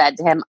even said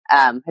to him,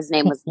 his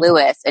name was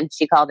Lewis, and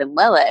she called him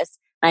Willis.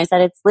 And I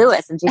said, it's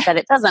Lewis. And she said,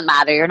 it doesn't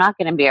matter. You're not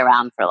going to be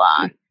around for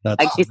long.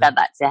 She said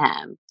that to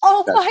him.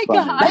 Oh my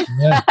God.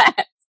 Yeah.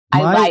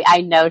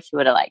 I know she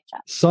would have liked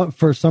Chuck. So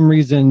for some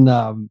reason,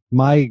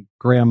 my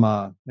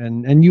grandma,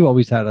 and you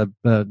always had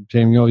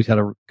Jamie, you always had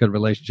a good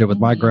relationship with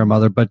my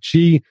grandmother, but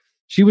she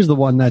was the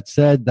one that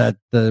said that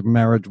the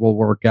marriage will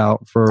work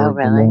out for the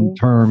long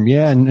term.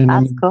 Yeah. And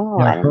that's cool.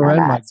 I didn't know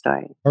that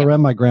story. Her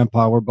and my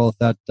grandpa were both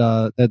that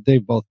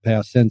they've both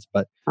passed since,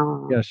 but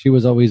she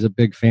was always a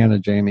big fan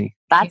of Jamie.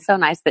 That's so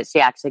nice that she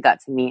actually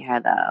got to meet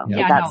her though.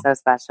 Yeah, that's so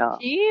special.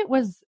 She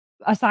was,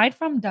 aside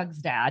from Doug's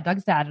dad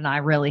and I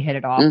really hit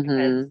it off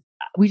because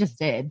we just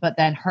did, but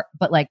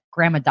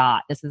Grandma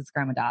Dot, this is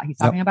Grandma Dot he's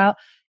talking about.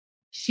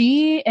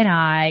 She and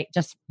I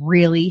just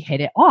really hit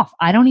it off.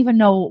 I don't even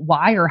know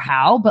why or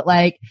how, but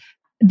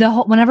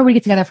whenever we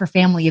get together for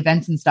family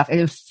events and stuff,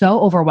 it was so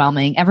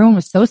overwhelming. Everyone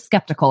was so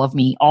skeptical of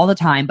me all the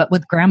time. But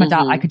with Grandma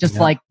Dot, I could just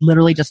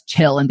literally just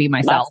chill and be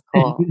myself.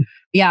 That's cool.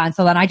 Yeah. And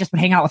so then I just would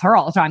hang out with her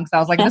all the time because I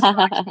was like, this one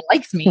actually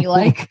likes me.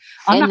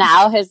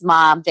 Now his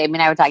mom, Jamie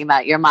and I were talking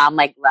about, your mom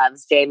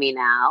loves Jamie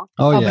now.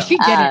 Oh yeah. But she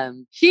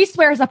didn't. She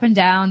swears up and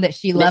down that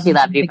she loved me in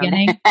the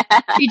beginning.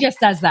 She just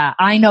says that.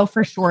 I know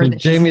for sure that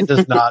Jamie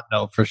does not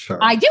know for sure.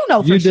 I do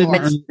know for sure.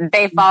 But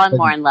they've fallen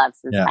more in love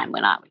since time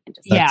went on. We can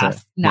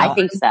just I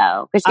think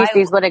so. Because she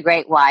sees what a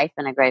great wife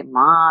and a great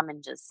mom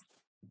and just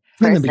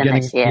person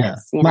that she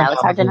is. You know,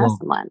 it's hard to know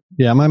someone.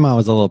 Yeah, my mom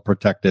was a little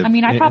protective. I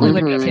mean, I probably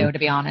would be too, to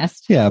be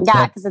honest. Yeah,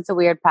 because it's a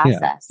weird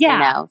process, you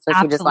know? So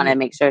she just wanted to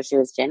make sure she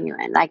was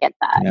genuine. I get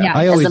that. Yeah.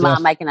 As a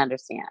mom, I can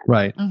understand.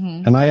 Right.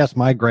 And I asked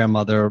my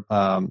grandmother,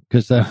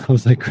 because I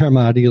was like,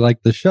 Grandma, how do you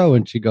like the show?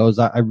 And she goes,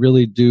 I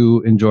really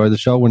do enjoy the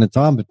show when it's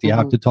on, but do you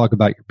have to talk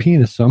about your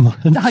penis so much?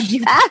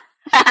 Story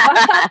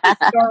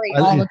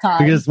all the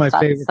time. Because it's my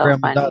favorite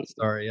Grandma Dot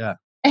story, yeah.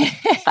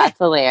 That's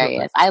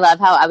hilarious. I love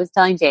how I was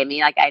telling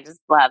Jamie, like, I just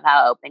love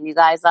how open you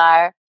guys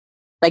are.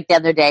 Like the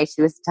other day,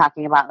 she was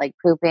talking about like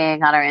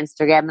pooping on her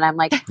Instagram, and I'm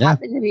like, it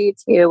happened to me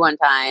too one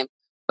time,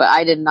 but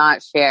I did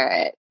not share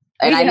it,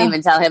 and I didn't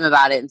even tell him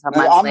about it until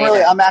months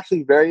later. I'm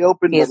actually very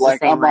open, but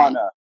like I'm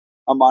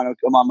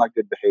on my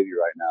good behavior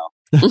right now.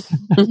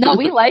 No,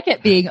 we like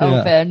it being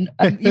open.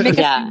 You make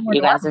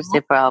you guys are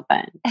super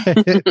open.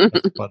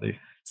 That's funny.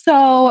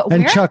 So,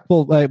 Chuck,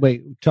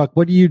 wait, Chuck,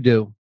 what do you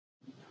do?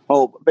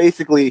 Oh,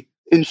 basically,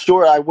 in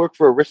short, I work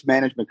for a risk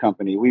management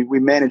company. We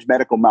manage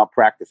medical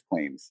malpractice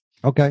claims.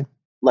 Okay.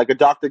 Like a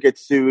doctor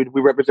gets sued, we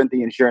represent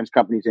the insurance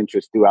company's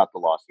interest throughout the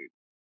lawsuit.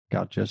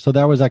 Gotcha. So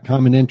that was that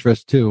common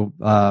interest too,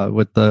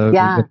 with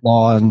with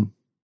law and.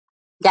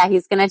 Yeah,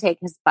 he's going to take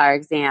his bar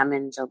exam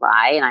in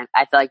July, and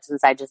I feel like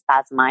since I just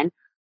passed mine,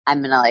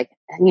 I'm going to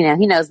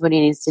he knows what he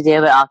needs to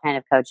do, but I'll kind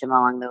of coach him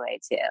along the way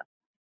too.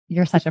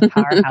 You're such a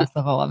powerhouse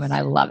of a woman.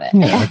 I love it.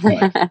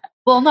 Yeah,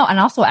 well, no, and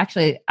also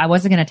actually, I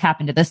wasn't going to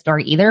tap into this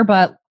story either,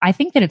 but I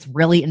think that it's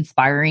really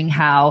inspiring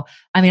how,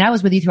 I mean, I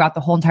was with you throughout the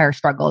whole entire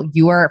struggle.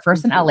 You were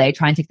first in LA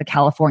trying to take the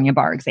California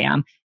bar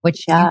exam,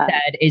 which you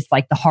said is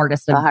like the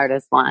hardest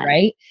one.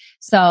 Right?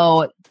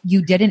 So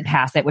you didn't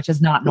pass it, which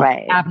is not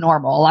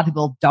abnormal. A lot of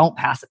people don't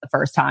pass it the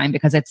first time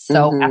because it's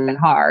so effing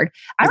hard.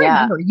 I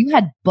remember you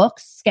had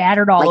books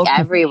scattered all over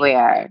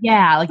everywhere.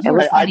 Yeah. Like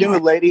I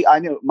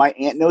knew my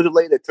aunt knows a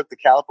lady that took the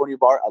California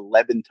bar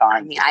 11 times.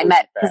 I mean, I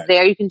met, because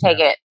there you can take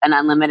it an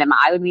unlimited amount.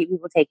 I would meet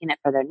people taking it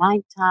for their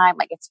 9th time.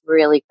 Like, it's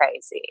really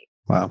crazy.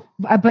 Wow.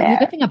 But the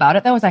good thing about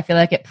it, though, is I feel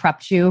like it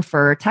prepped you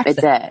for Texas.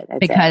 It did.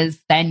 Because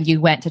then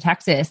you went to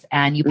Texas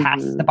and you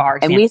passed the bar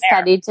exam. And we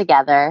studied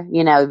together,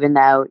 even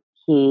though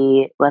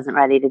he wasn't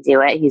ready to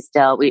do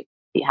it.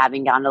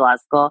 Having gone to law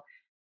school,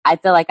 I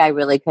feel like I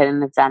really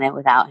couldn't have done it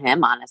without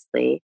him,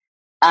 honestly.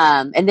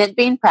 And then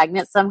being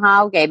pregnant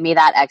somehow gave me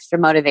that extra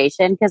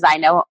motivation, because I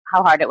know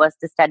how hard it was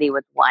to study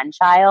with one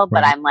child,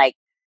 but I'm like,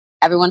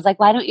 everyone's like,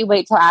 why don't you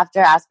wait till after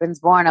Aspen's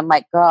born? I'm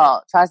like,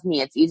 girl, trust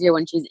me, it's easier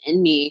when she's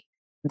in me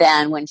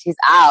than when she's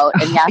out.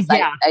 And yes,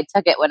 I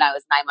took it when I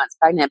was 9 months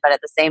pregnant, but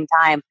at the same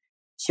time,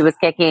 she was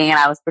kicking, and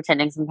I was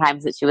pretending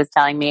sometimes that she was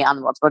telling me on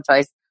the multiple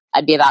choice,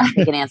 I'd be about to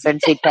pick an answer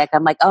and she'd pick.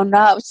 I'm like, oh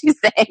no, she's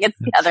saying it's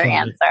the other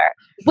answer.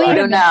 Wait,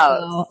 who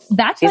knows?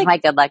 She's my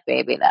good luck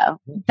baby, though.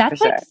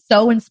 That's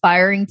so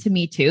inspiring to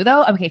me too,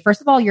 though. Okay, first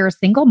of all, you're a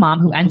single mom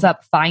who ends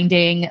up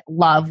finding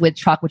love with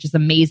Chuck, which is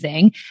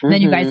amazing. And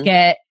then you guys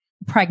get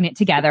pregnant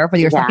together for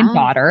your second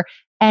daughter.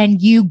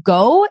 And you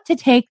go to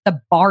take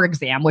the bar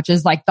exam, which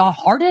is like the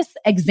hardest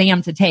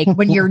exam to take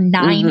when you're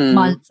 9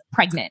 months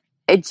pregnant.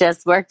 It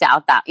just worked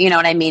out you know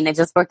what I mean? It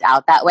just worked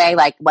out that way.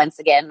 Like, once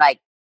again,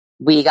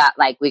 we got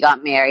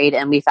married,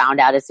 and we found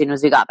out as soon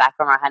as we got back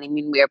from our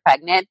honeymoon we were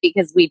pregnant,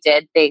 because we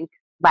did think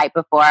right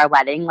before our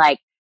wedding, like,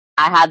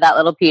 I had that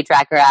little P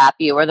tracker app.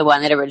 You were the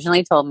one that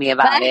originally told me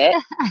about it.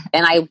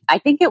 And I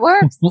think it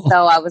works.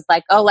 So I was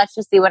like, oh, let's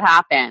just see what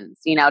happens.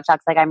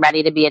 Chuck's like, I'm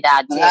ready to be a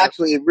dad too. And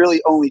actually, it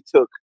really only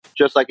took,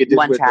 just like it did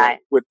with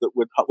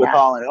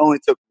Holland, it only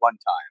took one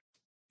time.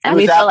 And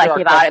we feel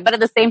lucky about it. But at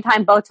the same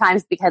time, both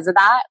times, because of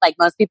that, like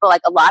most people,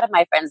 like a lot of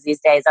my friends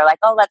these days are like,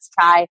 oh, let's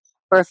try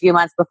for a few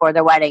months before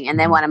their wedding. And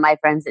then one of my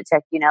friends, it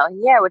took, a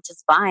year, which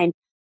is fine.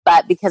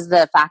 But because of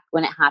the fact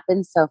when it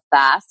happens so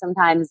fast,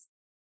 sometimes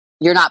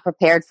you're not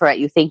prepared for it.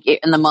 You think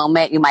in the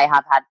moment you might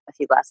have had a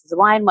few glasses of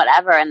wine,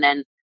 whatever. And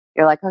then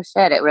you're like, oh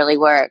shit, it really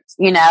worked,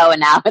 And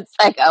now it's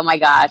like, oh my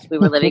gosh, we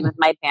were living with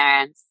my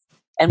parents.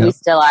 And we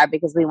still are,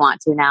 because we want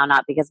to now,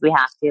 not because we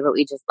have to, but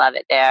we just love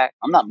it there.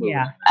 I'm not moving.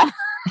 Yeah.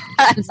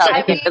 That's how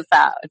they keep us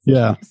out.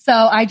 Yeah. So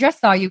I just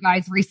saw you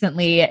guys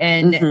recently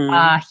in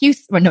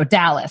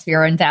Dallas. We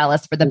were in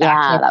Dallas for the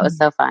Bachelor. Yeah, that was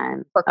so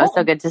fun. It was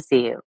so good to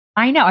see you.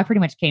 I know. I pretty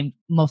much came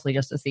mostly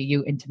just to see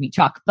you and to meet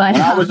Chuck. But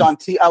I was on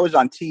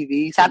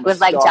TV. Chuck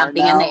was like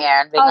jumping in the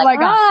air and being my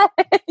God.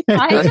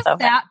 I just so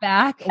sat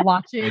back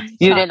watching.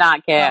 You Chuck did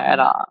not care at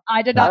all.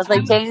 I did not. I was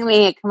like,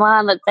 Jamie, come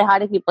on, let's say hi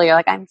to people. You're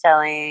like, I'm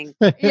chilling.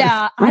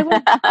 Yeah, I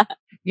was.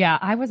 Yeah,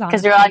 I was on.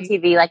 Because you're on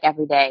TV like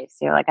every day.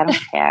 So you're like, I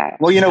don't care.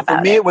 Well, for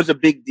me, it was a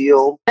big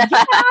deal.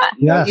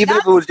 Yeah. Even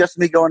if it was just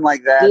me going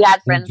like that. We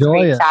had friends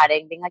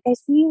screenshotting, being like, I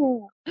see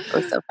you. It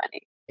was so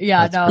funny.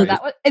 Yeah,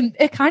 that was, and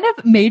it kind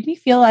of made me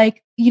feel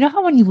like,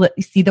 how when you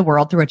see the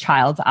world through a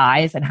child's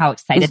eyes and how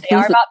excited they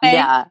are about things?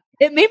 Yeah.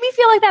 It made me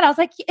feel like that. I was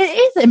like, it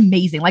is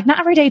amazing. Like, not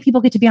every day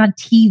people get to be on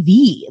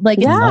TV. Like,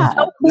 it's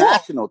so cool.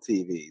 National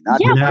TV. Not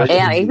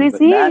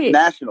ABC.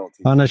 National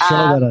TV. On a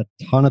show that a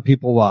ton of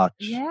people watch.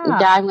 Yeah.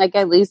 I'm like,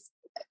 at least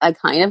I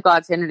kind of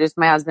got to introduce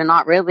my husband,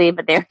 not really,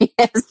 but there he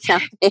is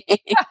jumping.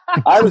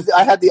 I was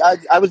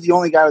the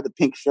only guy with a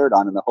pink shirt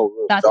on in the whole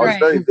room. That's so I was right.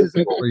 very Good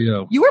visible. for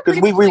you. You were Because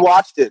pretty we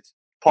rewatched it.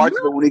 Parts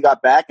of it when we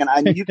got back,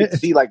 and you could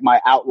see like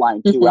my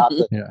outline throughout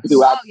the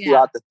throughout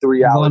the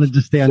 3 hours. You wanted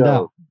to stand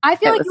out. I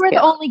feel like you were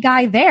the only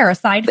guy there,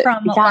 aside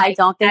from I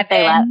don't think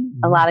they let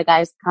a lot of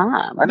guys come.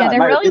 I know, they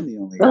might have really. been the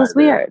only It was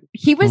guy there. weird.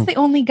 He was the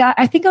only guy.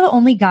 I think the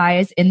only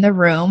guys in the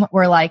room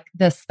were like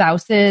the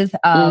spouses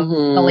of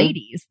the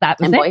ladies. That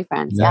was And it.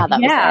 boyfriends. Yeah, that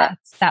was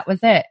it. That was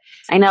it.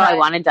 I know But- I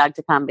wanted Doug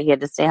to come, but he had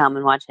to stay home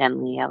and watch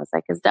Henley. I was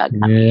like, is Doug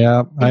coming?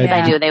 Yeah, Because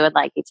I knew they would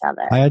like each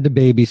other. I had to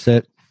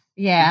babysit,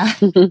 Yeah.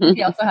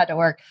 He also had to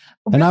work.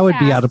 and I would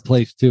be Real out of fast.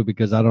 place too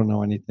because I don't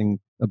know anything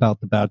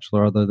about The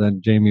Bachelor other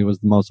than Jamie was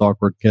the most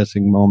awkward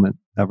kissing moment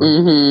ever.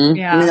 Mm-hmm.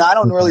 Yeah. I mean, I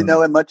don't really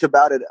know much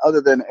about it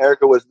other than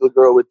Erica was the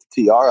girl with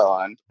the tiara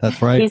on.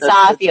 That's right. He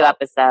saw a few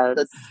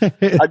episodes.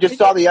 I just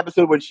saw the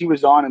episode when she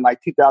was on in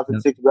like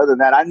 2006. But other than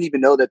that, I didn't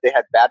even know that they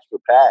had Bachelor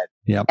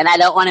Pad. And I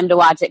don't want him to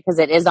watch it because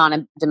it is on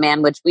a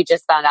demand, which we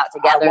just found out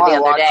together the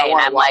other day.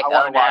 And I'm like,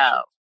 oh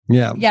no.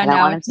 Yeah. Yeah, I don't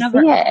no, want him it's to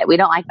never. see it. We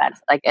don't like that.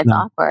 Like, it's No.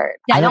 awkward.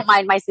 Yeah, I don't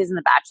mind my season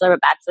of Bachelor,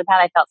 but Bachelor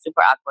Pad, I felt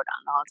super awkward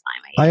on the whole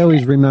time. I hated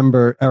always it.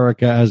 remember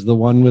Erica as the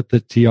one with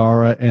the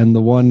tiara and the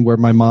one where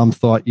my mom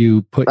thought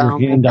you put Oh your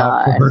my hand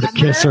out for her to God.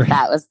 kiss her.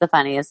 That was the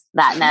funniest.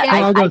 That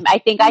and Yeah. I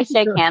think I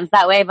shake hands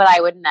that way, but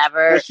I would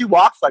never. Yeah, she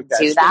walks like that.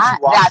 Do She that?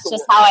 walks That's the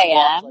just way- how I she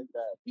walks am. like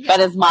that. But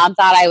his mom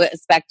thought I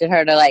expected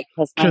her to like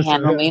kiss my Kiss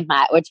hand her, when we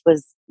met, which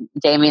was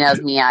Jamie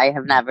knows me. I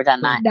have never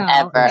done that No.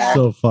 ever. Yeah.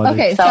 So funny.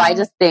 Okay, So I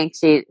just think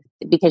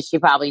because she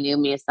probably knew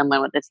me as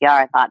someone with the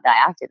tiara, thought that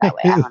I acted that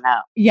way. I don't know.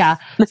 Yeah.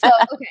 So,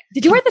 okay.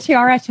 Did you wear the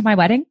tiara to my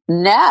wedding?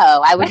 No,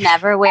 I would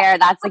never wear.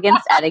 That's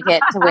against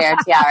etiquette to wear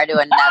a tiara to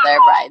another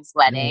bride's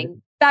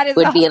wedding. That is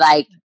Would be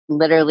like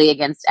literally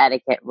against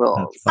etiquette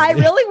rules. That's I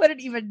really wouldn't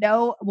even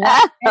know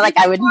what. Like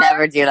I would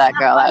never do that,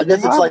 girl. That I would be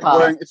guess it's like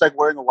horrible.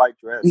 wearing a white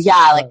dress.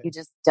 Yeah, like you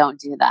just don't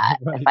do that.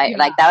 Right. If I, Yeah.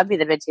 Like that would be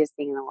the bitchiest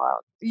thing in the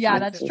world. Yeah,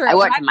 that's true. I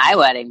wore it to my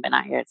wedding, but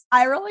not yours.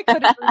 I really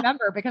couldn't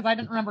remember because I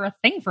didn't remember a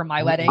thing from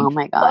my wedding. Oh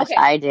my gosh, Okay.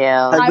 I do.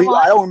 I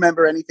don't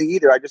remember anything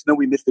either. I just know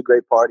we missed a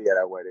great party at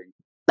our wedding.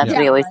 That's Yeah.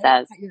 what he always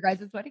right? says. At your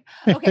guys' wedding.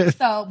 Okay,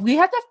 so we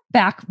have to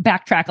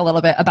backtrack a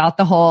little bit about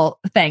the whole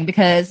thing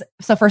because,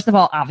 so first of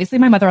all, obviously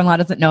my mother-in-law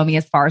doesn't know me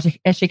as far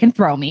as she can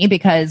throw me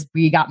because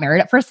we got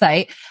married at first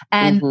sight.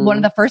 And Mhm. one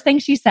of the first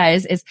things she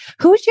says is,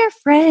 "Who's your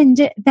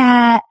friend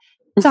that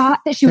thought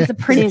that she was a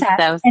princess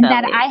so and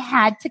that silly. I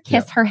had to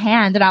kiss her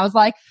hand?" And I was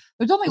like,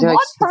 "There's only George,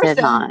 one she did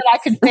person not. that I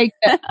could think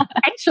that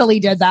potentially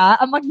did that."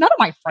 I'm like, none of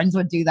my friends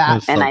would do that.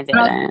 That's And so I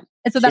funny. didn't.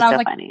 And so then She's I was so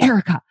like, funny.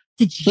 "Erica,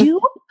 did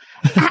you?"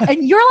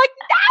 And you're like,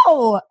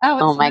 "No."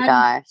 Oh my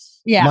gosh.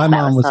 Yeah. My that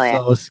mom was was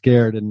hilarious. so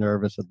scared and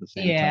nervous at the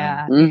same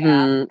Yeah. time.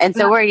 hmm And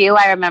so were you,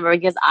 I remember,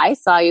 because I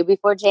saw you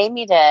before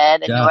Jamie did.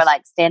 And you Yes. were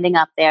like standing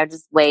up there,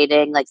 just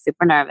waiting, like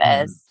super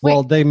nervous.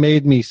 Well, they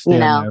made me stand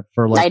know, there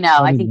for like I know. I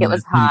 20 think it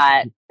was minutes.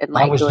 hot. And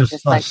like, I was you were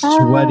just a like,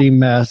 sweaty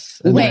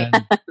mess. And Wait.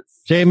 then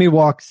Jamie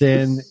walks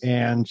in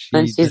and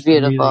And she's just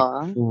immediately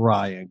beautiful.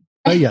 crying.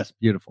 But yes,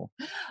 beautiful.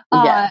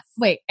 Yes.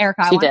 Wait,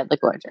 Erica, She did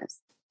look gorgeous.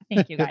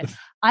 Thank you guys.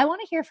 I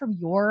want to hear from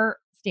your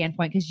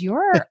standpoint because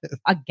you're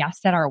a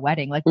guest at our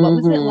wedding. Like, what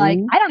was it like?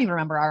 Mhm. I don't even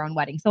remember our own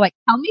wedding. So, like,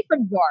 tell me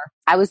from your.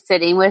 I was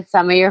sitting with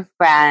some of your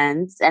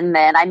friends, and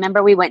then I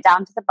remember we went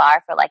down to the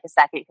bar for like a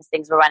second because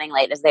things were running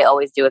late, as they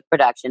always do with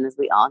production, as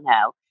we all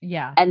know.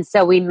 Yeah. And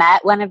so we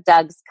met one of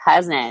Doug's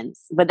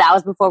cousins, but that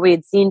was before we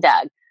had seen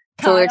Doug.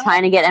 So we were Kyle?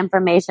 trying to get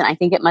information. I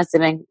think it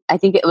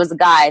was a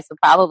guy, so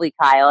probably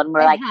Kyle. And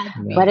we're like,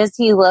 what does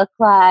he look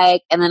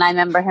like? And then I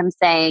remember him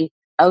saying,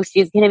 oh,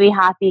 she's going to be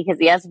happy because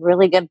he has a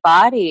really good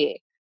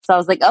body. So I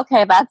was like,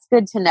 okay, that's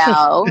good to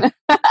know.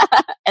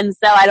 And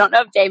so I don't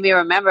know if Jamie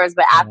remembers,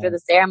 but after the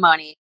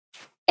ceremony,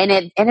 and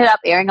it ended up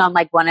airing on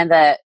like one of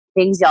the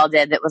things y'all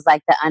did that was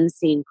like the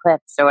unseen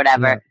clips or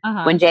whatever,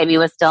 when Jamie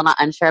was still not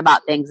unsure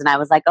about things. And I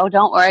was like, oh,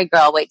 don't worry,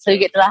 girl. Wait till you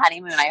get to the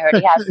honeymoon. I heard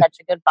he has such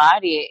a good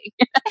body.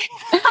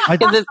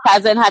 Because his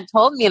cousin had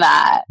told me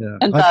that. Yeah.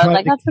 And so I was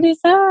like, that's what he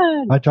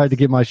said. I tried to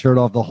get my shirt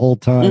off the whole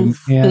time,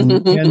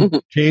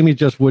 and Jamie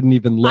just wouldn't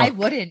even look. I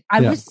wouldn't. I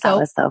Yeah. was That so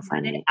was so weirded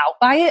funny. out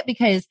by it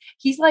because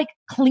he's like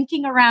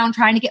clinking around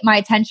trying to get my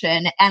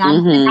attention, and I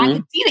Mhm.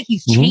 could see that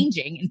he's Mhm.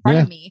 changing in front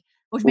Yeah. of me,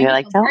 which made You're me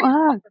like, feel very don't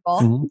look. uncomfortable.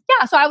 Mhm.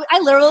 Yeah, so I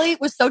literally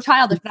was so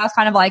childish, but I was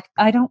kind of like,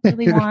 I don't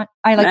really want.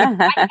 I like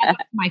I had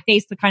my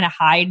face to kind of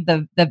hide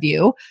the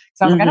view.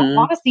 So I was like, I don't Mhm.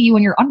 want to see you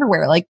in your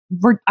underwear. Like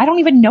I don't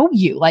even know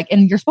you. Like,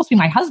 and you're supposed to be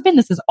my husband.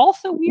 This is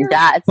also weird.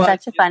 Yeah, it's But-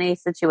 such a funny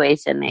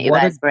situation that you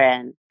What guys were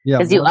in. Yeah,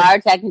 Because you what- are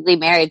technically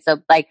married. So,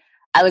 like,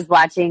 I was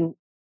watching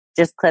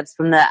just clips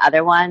from the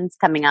other ones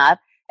coming up,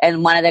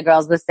 and one of the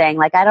girls was saying,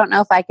 like, I don't know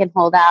if I can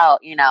hold out,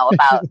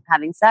 about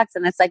having sex.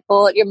 And it's like,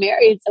 well, you're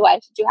married, so why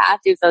should you have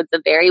to? So it's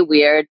a very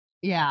weird,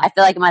 Yeah. I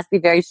feel like it must be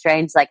very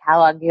strange. Like, how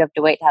long do you have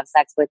to wait to have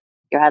sex with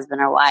your husband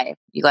or wife?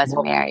 You guys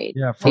are married.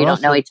 Yeah, So you for don't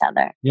us, know each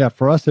other. Yeah,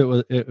 for us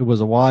it was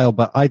a while,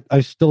 but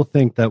I still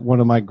think that one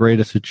of my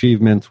greatest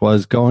achievements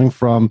was going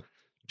from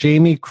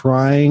Jamie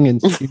crying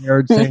and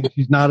scared, saying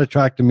she's not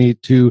attracted to me,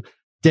 to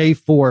day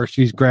 4,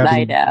 she's grabbing.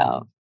 I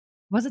know.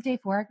 Was it day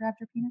 4 I grabbed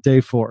your penis? Day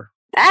 4.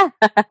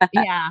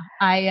 Yeah.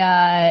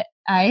 I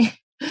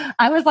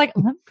was like,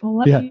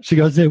 let Yeah. me. She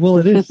goes, well,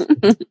 it is.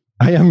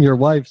 I am your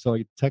wife, so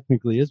it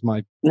technically is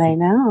my. I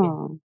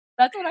know.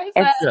 That's what I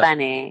said. It's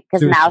funny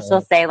because now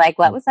she'll say like,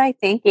 "What was I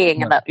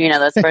thinking about?"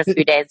 Those first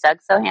few days.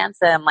 Doug's so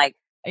handsome. Like,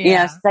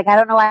 she's like, "I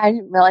don't know why I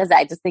didn't realize that.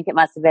 I just think it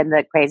must have been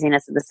the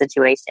craziness of the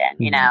situation."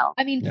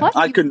 I mean, plus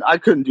I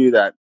couldn't do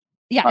that.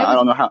 Yeah, I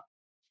don't know how.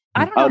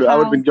 I don't know. I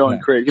would have been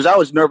going crazy because I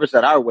was nervous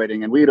at our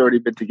wedding, and we had already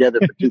been together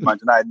for 2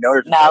 months, and I had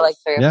noticed like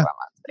 3 or 4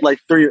 months. Like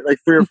 3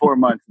 or 4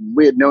 months. And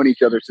we had known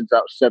each other since I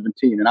was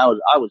 17, and I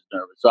was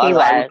nervous. So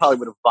I probably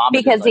would have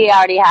vomited because he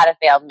already had a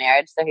failed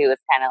marriage, so he was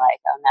kind of like,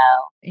 "Oh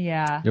no,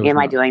 yeah, am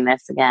I doing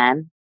this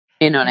again?"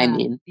 You know what I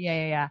mean?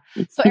 Yeah.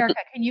 So, Erica,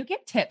 can you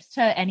give tips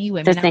to any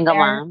women? To single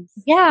moms?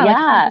 Yeah.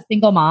 Like a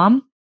single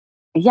mom?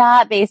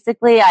 Yeah,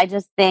 basically, I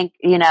just think,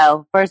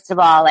 first of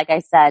all, like I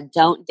said,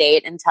 don't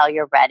date until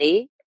you're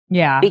ready.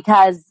 Yeah.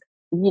 Because,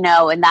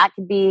 and that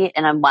could be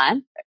in a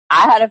month.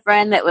 I had a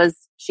friend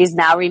she's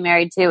now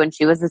remarried too, and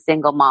she was a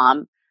single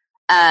mom.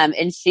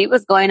 And she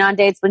was going on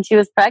dates when she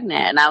was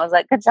pregnant. And I was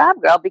like, good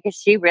job, girl, because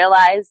she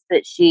realized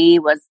that she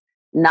was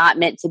not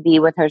meant to be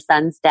with her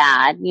son's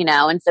dad,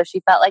 and so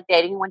she felt like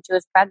dating when she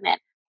was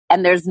pregnant.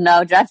 And there's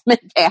no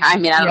judgment there. I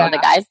mean, I don't know what the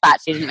guys thought.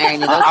 She didn't marry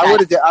any of those guys.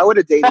 I would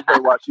have dated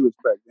her while she was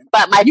pregnant.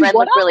 But my friend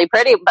looked really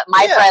pretty. But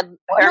my friend,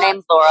 her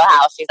name's Laura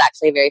House. She's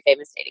actually a very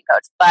famous dating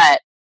coach,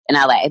 but in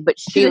LA. But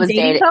she was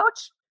dating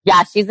coach?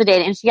 Yeah, she's a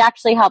dating, and she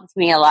actually helped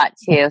me a lot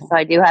too. So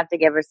I do have to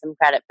give her some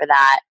credit for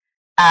that.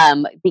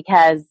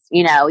 Because,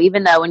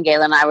 even though when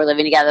Gayla and I were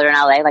living together in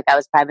LA, like I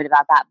was private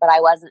about that, but I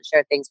wasn't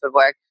sure things would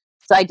work.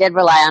 So I did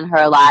rely on her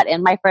a lot.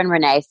 And my friend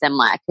Renee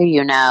Simlek,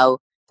 who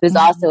who's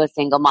also a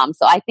single mom.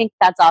 So I think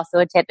that's also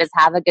a tip, is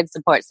have a good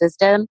support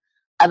system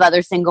of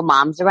other single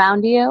moms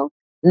around you,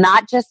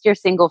 not just your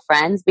single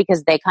friends,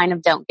 because they kind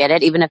of don't get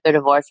it, even if they're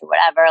divorced or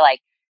whatever. Like,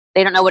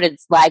 they don't know what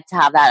it's like to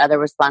have that other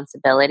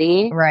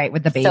responsibility. Right,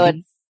 with the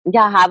baby. So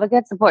have a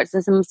good support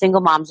system of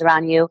single moms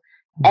around you.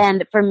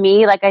 And for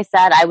me, like I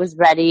said, I was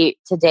ready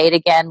to date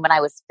again when I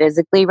was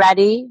physically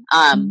ready.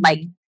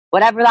 Like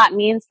whatever that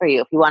means for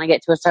you. If you want to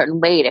get to a certain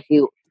weight, if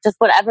you just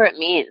whatever it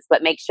means,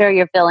 but make sure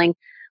you're looking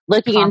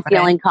confident. And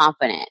feeling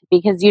confident,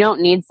 because you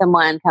don't need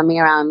someone coming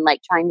around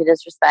like trying to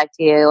disrespect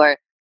you or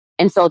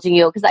insulting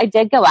you. Because I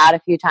did go out a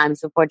few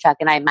times before Chuck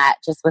and I met,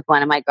 just with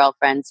one of my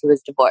girlfriends who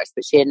was divorced,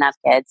 but she didn't have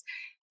kids.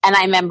 And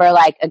I remember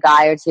like a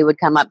guy or two would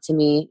come up to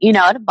me,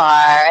 at a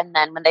bar. And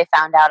then when they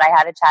found out I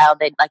had a child,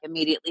 they'd like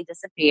immediately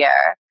disappear.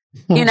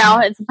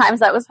 And sometimes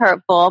that was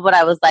hurtful, but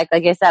I was like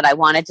I said, I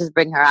wanted to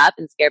bring her up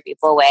and scare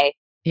people away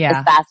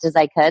as fast as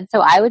I could. So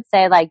I would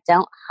say, like,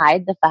 don't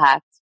hide the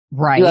fact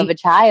you have a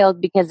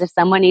child, because if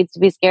someone needs to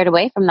be scared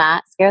away from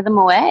that, scare them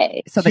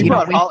away. So that you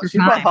don't waste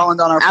your time. Brought Holland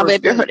on our first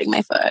date. You're hurting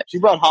my foot. She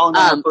brought Holland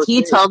on our first date.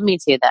 He told me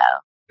to,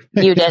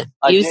 though. You did.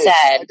 I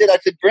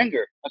said, bring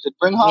her. I said,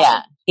 bring Holland.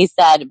 Yeah. He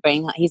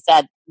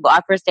said, well,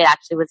 our first date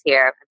actually was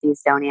here at the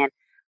Estonian.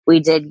 We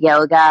did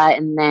yoga,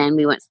 and then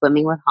we went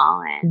swimming with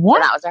Holland. What?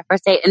 And that was our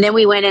first date. And then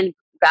we went and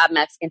grabbed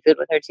Mexican food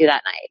with her too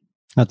that night.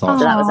 That's awesome.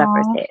 So that was our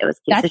first date. It was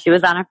cute. So she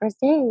was on our first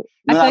date.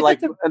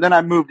 And then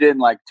I moved in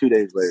like 2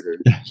 days later.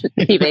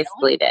 He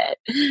basically did.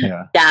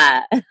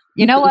 Yeah.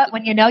 You know what?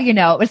 When you know.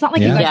 It's not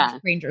like you guys were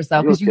strangers,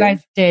 though, because you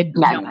guys did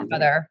know each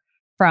other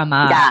from...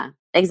 Yeah,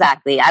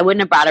 exactly. I wouldn't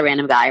have brought a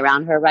random guy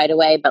around her right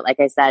away, but like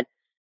I said,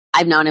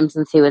 I've known him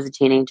since he was a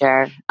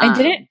teenager.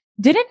 And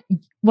didn't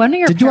one of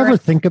your Did you ever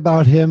think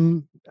about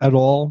him at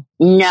all?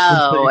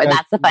 No, and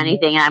that's the funny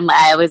thing.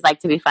 I always like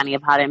to be funny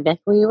about him. But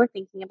you were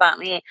thinking about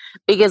me,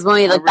 because when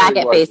we look back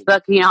at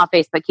Facebook, you know how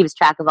Facebook keeps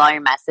track of all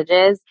your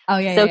messages. Oh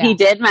yeah. So he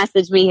did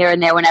message me here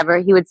and there whenever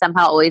he would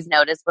somehow always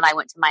notice when I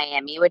went to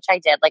Miami, which I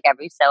did like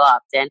every so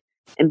often,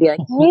 and be like,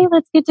 "Hey,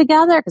 let's get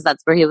together," because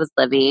that's where he was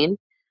living.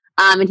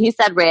 And he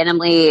said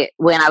randomly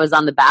when I was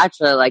on The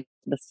Bachelor, like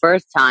the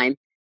first time,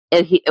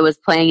 it was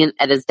playing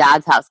at his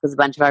dad's house because a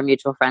bunch of our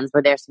mutual friends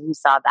were there, so he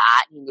saw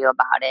that, he knew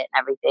about it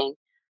and everything.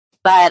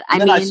 But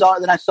I saw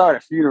it at a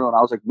funeral, and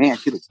I was like, "Man,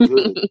 she looks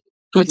good."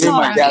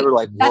 My dad were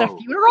like, "At a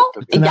funeral?"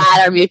 Yeah,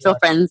 at our mutual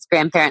friend's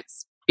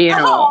grandparents'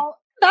 funeral. Oh,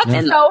 that's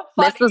so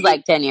funny. This was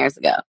like 10 years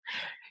ago.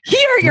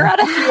 Here, you're at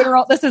a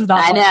funeral. This is not.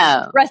 I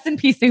know. Rest in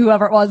peace to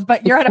whoever it was,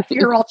 but you're at a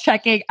funeral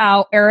checking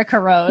out Erica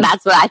Rose.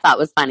 That's what I thought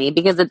was funny,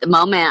 because at the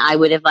moment I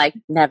would have like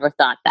never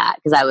thought that,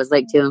 because I was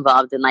like too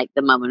involved in like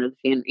the moment of the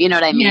funeral. You know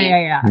what I mean?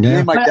 Yeah.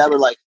 And my dad were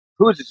like,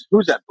 "Who's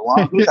that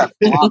blonde? Who's that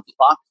blonde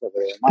fox over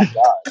there?" My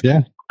God.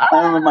 Yeah. I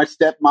remember my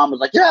stepmom was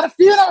like, "You're at a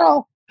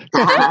funeral."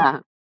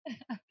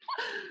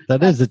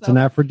 It's an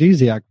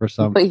aphrodisiac for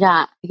some. But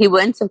yeah, he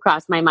wouldn't have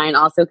crossed my mind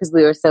also because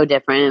we were so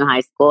different in high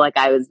school. Like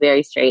I was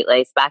very straight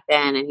laced back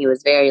then, and he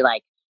was very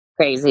like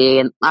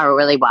crazy or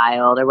really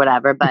wild or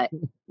whatever. But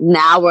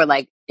now we're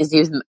like,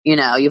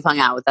 you've hung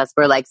out with us.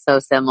 We're like so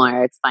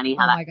similar. It's funny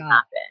how that can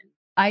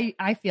happen.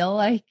 I feel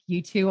like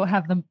you two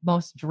have the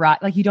most dry,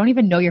 like you don't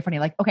even know you're funny.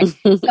 Like, okay,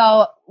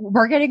 so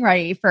we're getting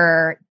ready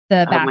for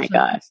the Oh my Bachelor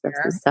gosh,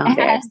 premiere. this is so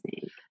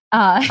embarrassing.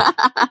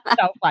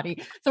 So funny.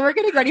 So we're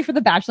getting ready for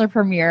the Bachelor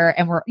premiere,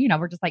 and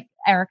we're just like,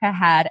 Erica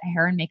had a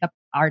hair and makeup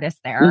artist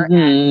there.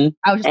 And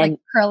I was just like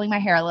curling my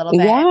hair a little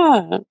bit.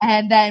 Yeah.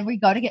 And then we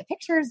go to get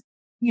pictures,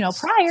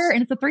 prior,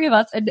 and it's the three of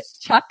us, and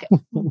Chuck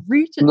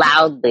reaches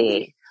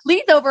Loudly.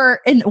 leans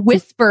over and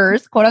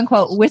whispers, quote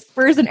unquote,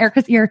 whispers in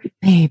Erica's ear,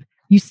 babe,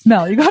 you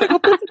smell. You gotta go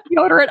put the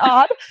deodorant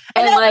on.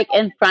 And like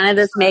in front of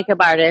this makeup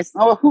artist.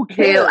 Oh, who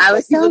cares? I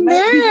was so He's a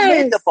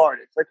nervous. makeup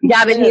artist. Like,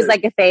 Yeah, but he's cares?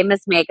 like a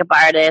famous makeup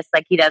artist.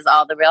 Like he does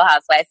all the Real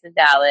Housewives of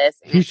Dallas.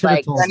 And He it's should have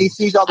like, told And he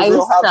sees all the I Real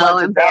was so Housewives of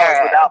Dallas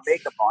embarrassed. without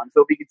makeup on.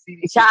 So if he could see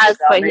these Josh,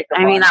 without but makeup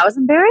I mean, on. that was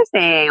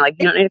embarrassing. Like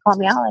you don't need to call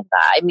me out like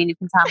that. I mean, you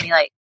can tell me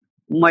like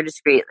more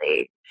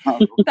discreetly. That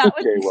was,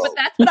 Okay, well. but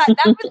that's what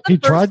that was the He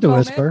first tried to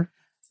moment. whisper.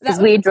 Because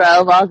we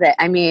drove all day.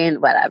 I mean,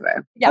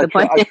 whatever. Yeah, The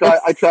point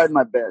I tried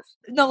my best.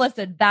 No,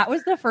 listen, that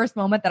was the first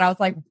moment that I was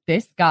like,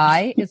 this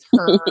guy is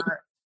her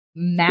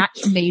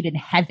match made in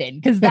heaven.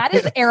 Because that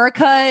is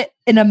Erica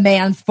in a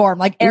man's form.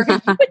 Like,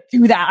 Erica, you would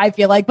do that, I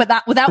feel like, but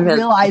that without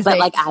realizing. But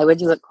like, I would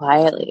do it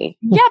quietly.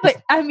 Yeah,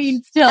 but I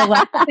mean, still,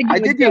 that's something you I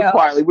would did do it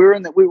quietly. We were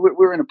in we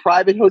were in a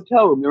private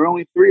hotel room. There were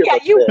only three of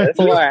us there.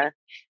 Four.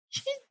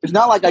 It's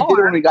not like I did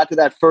it when we got to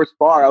that first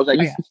bar. I was like,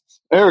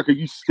 Erica,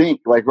 you stink.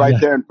 Like right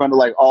there in front of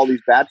like all these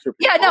bachelor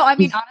people. Yeah, no, I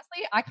mean,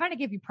 honestly, I kind of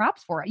give you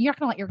props for it. You're not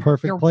going to let your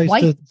Perfect place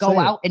wife to go say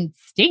out and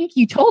stink.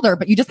 You told her,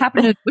 but you just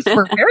happened to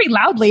whisper very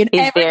loudly, and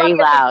He's everybody very in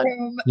the loud.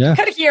 room Yeah.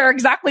 could hear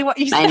exactly what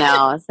you said. I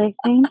know. It's like,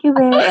 thank you,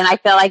 babe. And I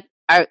feel like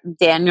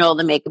Daniel,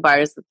 the makeup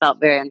artist, felt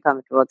very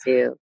uncomfortable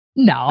too.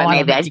 No, But I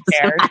maybe don't I think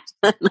just he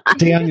cares. imagined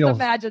Daniel. Just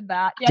imagine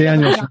that. Yeah,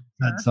 Daniel no, should have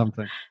said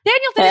something.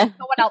 Daniel said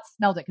no one else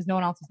smelled it because no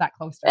one else was that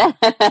close to him.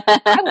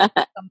 I would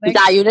say something.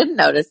 Yeah, you didn't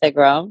notice it,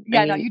 girl.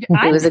 Yeah, I no, mean, you did.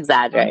 He was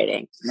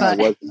exaggerating. No, it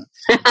wasn't.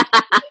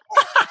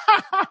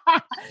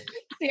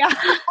 Yeah.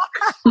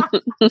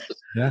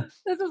 Yeah.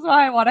 This is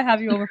why I want to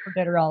have you over for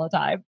dinner all the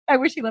time. I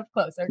wish you lived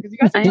closer because you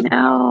guys. I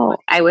know.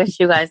 I wish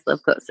you guys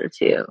lived closer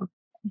too.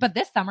 But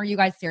this summer, you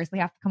guys seriously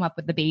have to come up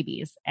with the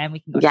babies, and we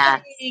can go Yes.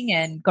 shopping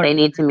and go. They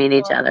need to meet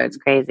each other. It's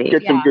crazy.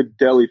 Get some good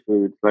deli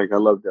food. Like I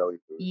love deli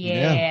food.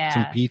 Yeah.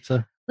 Some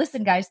pizza.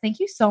 Listen, guys, thank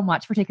you so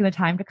much for taking the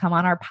time to come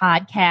on our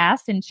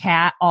podcast and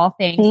chat all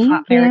things Thank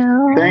hot marriage.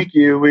 you. Thank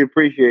you. We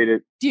appreciate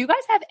it. Do you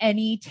guys have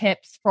any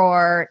tips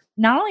for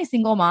not only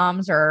single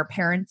moms or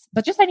parents,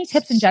 but just any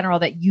tips in general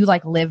that you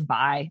like live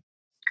by?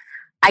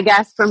 I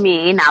guess for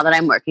me, now that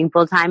I'm working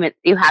full time,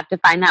 you have to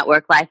find that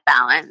work-life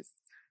balance.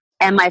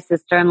 And my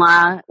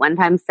sister-in-law one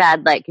time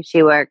said, like, 'cause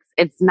she works,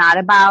 it's not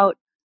about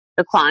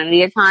the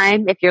quantity of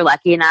time. If you're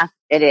lucky enough,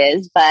 it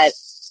is. But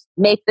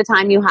make the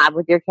time you have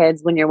with your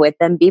kids when you're with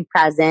them, be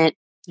present,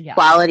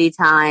 quality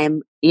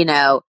time. You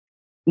know,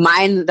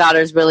 my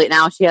daughter's really,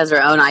 now she has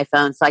her own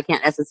iPhone, so I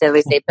can't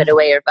necessarily say put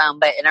away your phone,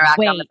 but interact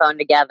on the phone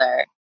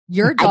together.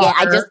 Your daughter.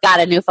 I just got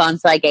a new phone,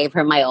 so I gave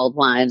her my old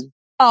one.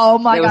 Oh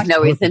my There gosh. was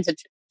no reason to.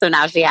 So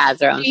now she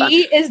has her own phone.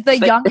 She is the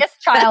youngest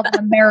child in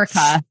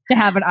America to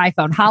have an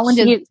iPhone. Holland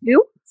is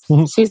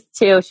 2. She's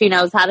 2. She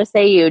knows how to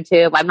say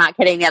YouTube. I'm not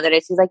kidding. The other day,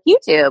 she's like,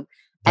 YouTube.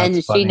 And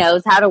That's funny. she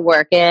knows how to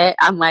work it.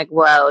 I'm like,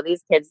 whoa,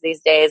 these kids these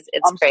days,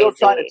 it's I'm crazy. still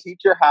trying to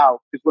teach her how.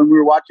 Because when we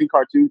were watching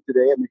cartoons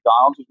today at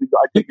McDonald's,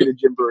 I took her to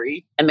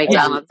Gymboree. And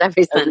McDonald's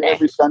every Sunday.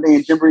 Every Sunday.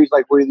 And Gymboree's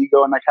like where you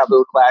go and like have a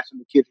little class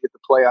and the kids get to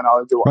play on all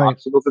the little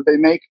obstacles that they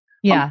make.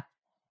 Yeah.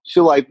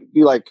 She'll like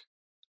be like,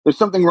 there's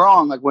something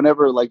wrong. Like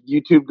whenever like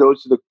YouTube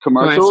goes to the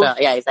commercials.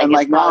 Yeah, he's like, and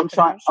like now I'm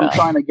trying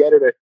to get her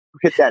to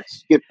hit that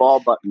skip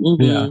ball button.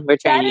 Yeah. We're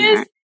training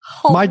her.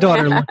 My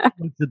daughter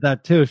looked at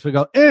that too. She'll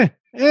go, eh.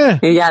 Yeah,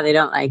 they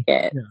don't like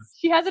it. Yeah.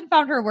 She hasn't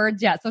found her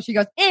words yet, so she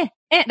goes,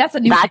 That's a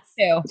new thing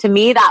too. To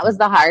me, that was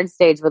the hard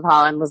stage with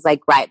Holland, was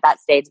like that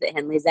stage that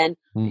Henley's in.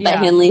 But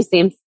Henley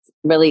seems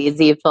really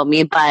easy, you've told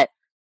me. But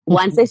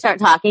once they start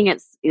talking,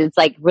 it's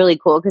like really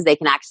cool because they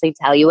can actually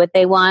tell you what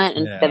they want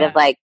instead of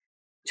like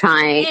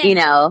trying, you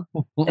know.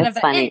 It's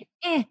funny.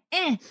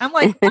 I'm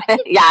like,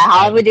 yeah,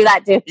 Holland would do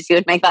that too. She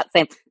would make that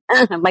same.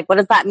 I'm like, what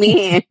does that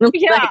mean?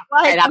 Yeah,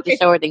 I'd have to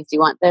show her things. Do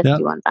you want this? Do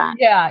you want that?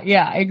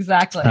 Yeah,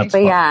 exactly.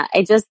 But yeah,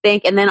 I just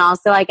think, and then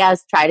also, I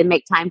guess, try to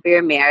make time for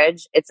your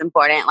marriage. It's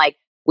important. Like,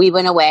 we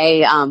went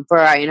away for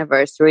our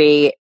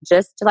anniversary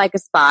just to like a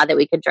spa that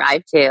we could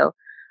drive to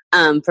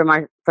from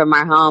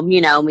our home.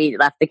 You know, we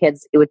left the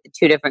kids with the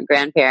 2 different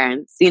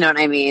grandparents. You know what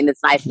I mean?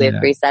 It's nice. We have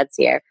 3 sets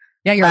here.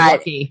 Yeah, you're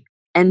lucky.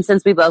 And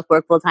since we both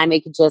work full time,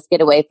 we could just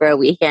get away for a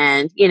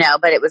weekend, you know,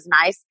 but it was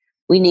nice.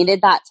 We needed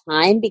that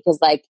time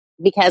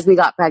because we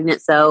got pregnant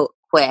so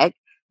quick,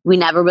 we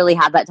never really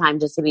had that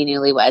time just to be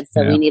newlyweds.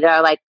 So we needed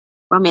our like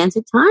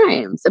romantic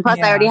times. And plus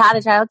I already had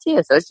a child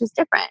too. So it's just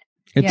different,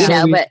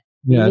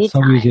 It's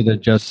so easy to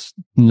just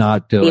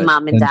not do it. Be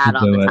mom and dad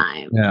all the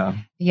time. Yeah.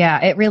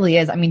 Yeah, it really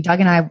is. I mean,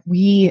 Doug and I,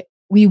 we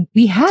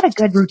had a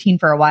good routine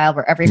for a while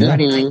where every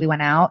Friday night we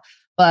went out,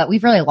 but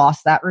we've really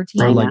lost that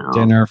routine. Or like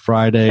dinner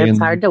Friday. It's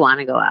hard to want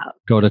to go out.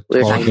 Go to We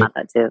were talking about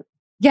that too.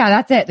 Yeah,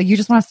 that's it. Like, you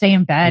just want to stay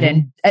in bed.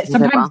 And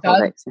sometimes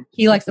Doug,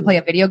 he likes to play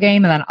a video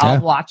game, and then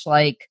I'll watch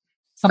like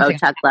something.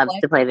 Chuck loves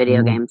to play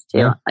video games too.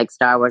 Yeah. Like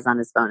Star Wars on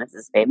his phone is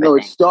his favorite No,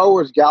 thing. it's Star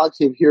Wars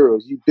Galaxy of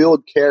Heroes. You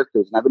build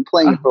characters, and I've been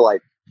playing it for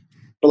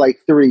like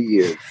 3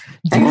 years.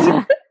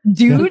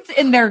 Dudes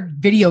in their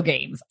video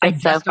games. I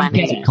It's so just don't funny.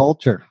 get It's it. a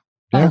culture.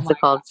 Yeah. It's a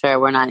culture.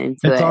 We're not into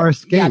It's it. our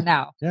escape. Yeah,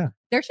 no. Yeah.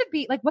 There should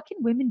be like, what can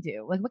women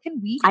do? Like, what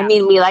can we? I have?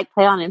 mean, we like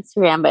play on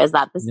Instagram, but is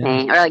that the Yeah.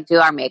 same? Or like do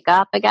our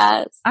makeup, I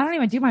guess. I don't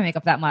even do my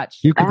makeup that much.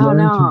 You could I don't learn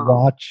know. to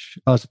watch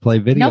us play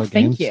video No, games.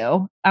 thank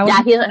you.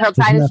 Yeah, he'll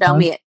try Isn't to that show fun?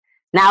 me it.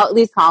 Now at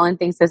least Colin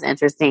thinks it's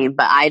interesting,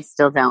 but I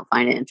still don't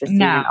find it interesting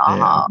No. at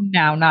all.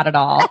 No, not at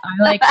all.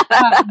 I like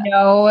have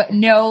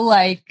no,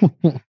 like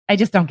I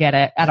just don't get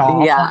it at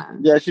all. Yeah.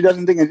 Yeah, she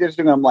doesn't think it's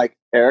interesting. I'm like,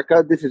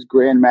 Erica, this is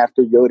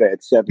Grandmaster Yoda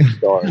at 7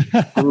 stars.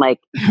 I'm like,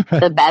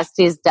 the best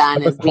he's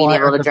done is being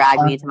able to drag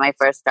me to my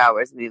first Star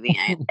Wars movie.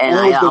 And And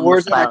I it was the almost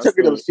worst. I fell took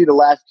her to asleep. see The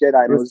Last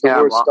Jedi, and It it was was the worst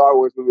terrible. Star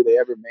Wars movie they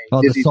ever made.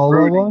 Oh, the Disney's solo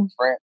ruining one?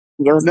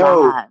 It was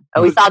No. bad.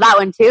 Oh, we saw that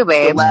one too, The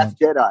babe. Last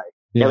Jedi.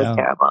 It was Yeah.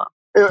 terrible.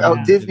 Yeah.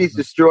 Disney's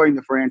destroying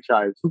the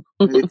franchise.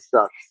 It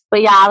sucks.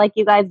 But yeah, like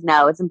you guys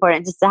know, it's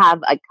important just to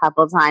have a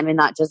couple time and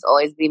not just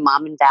always be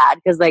mom and dad.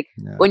 Because like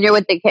Yeah. when you're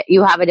with the kid,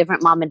 you have a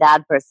different mom and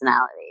dad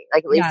personality.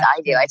 Like at least Yeah,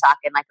 I do. I talk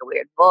in like a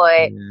weird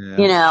voice. Yeah.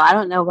 You know, I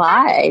don't know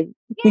why.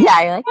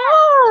 Yeah, you're like,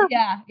 ah.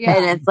 Yeah, yeah.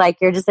 And it's like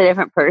you're just a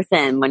different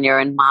person when you're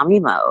in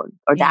mommy mode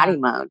or Yeah. daddy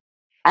mode.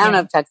 I don't Yeah.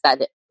 know if Chuck's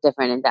that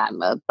different in dad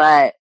mode,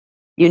 but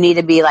you need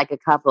to be like a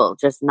couple,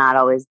 just not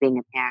always being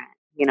a parent.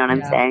 You know what I'm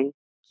Yeah. saying?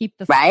 Keep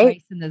the Right?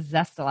 spice and the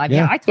zest alive.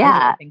 Yeah. Yeah, I totally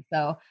Yeah. think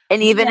so.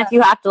 And even Yeah. if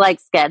you have to like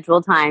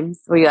schedule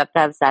times where you have to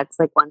have sex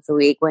like once a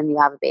week when you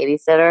have a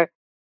babysitter,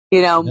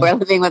 you know, Yeah. we're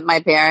living with my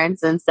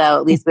parents. And so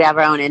at least we have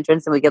our own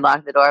entrance and we can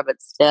lock the door,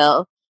 but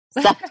still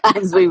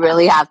sometimes we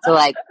really have to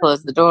like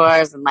close the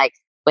doors and like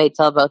wait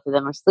till both of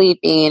them are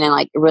sleeping and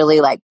like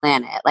really like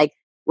plan it.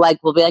 Like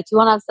we'll be like, do you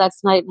want to have sex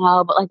tonight?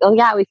 No, but like, oh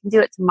yeah, we can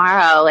do it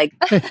tomorrow. Like,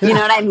 you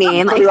know what I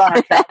mean? Put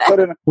Like, it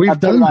on, We've I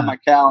put done it that. on my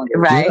calendar.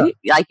 right?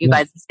 Like you Yeah.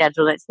 guys have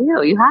scheduled it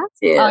too. You have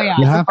to. Oh, yeah.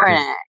 You It's have to.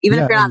 important. Even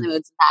Yeah. if you're not in the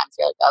mood sometimes,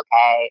 you're like,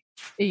 okay,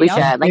 we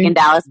Yep. should. Like in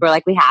Dallas, we're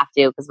like, we have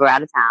to because we're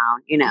out of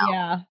town, you know?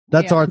 Yeah.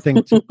 That's yeah. our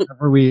thing too.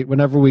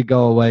 Whenever we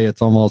go away,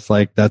 it's almost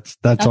like that's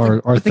our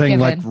it's a thing,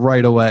 like given.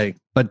 right away.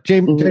 But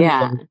Jamie's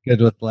Yeah. always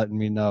good with letting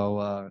me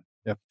know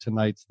if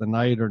tonight's the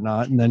night or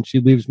not, and then she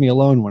leaves me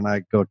alone when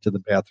I go to the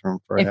bathroom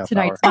for a If half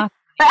tonight's hour.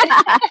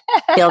 not.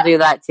 He'll do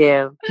that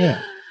too.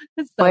 Yeah.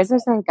 It's so- Guys are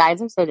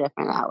so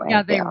different that way. yeah,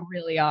 I they feel.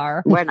 really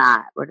are. We're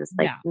not. We're just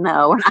like,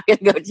 no, we're not going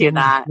to go do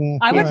that. Yeah.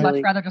 I would Yeah.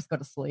 much rather just go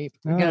to sleep.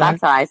 All Get right.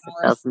 That's how I feel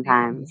hours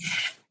sometimes.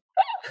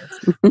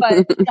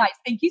 But guys,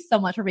 thank you so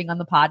much for being on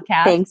the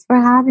podcast. Thanks for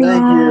having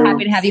Thank us. you.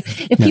 Happy to have you.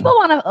 If people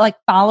want to like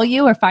follow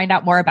you or find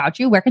out more about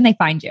you, where can they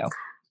find you?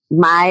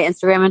 My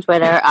Instagram and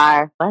Twitter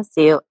are, bless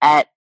you,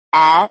 at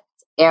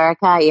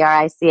Erica,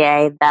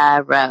 ERICA,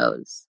 the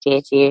Rose,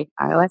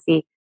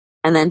 THEROSE.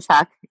 And then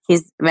Chuck, he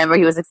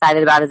was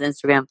excited about his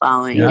Instagram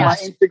following. Yeah. My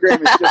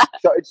Instagram is just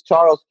it's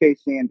Charles K.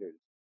 Sanders.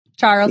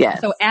 Charles. Yes.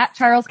 So at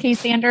Charles K.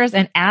 Sanders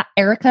and at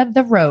Erica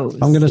the Rose.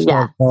 I'm going to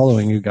start Yes.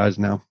 following you guys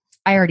now.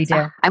 I already do.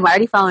 I'm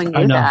already following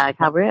I you, know. Doug.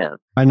 How rude.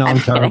 I know I'm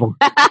kidding. terrible.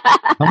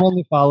 I'm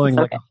only following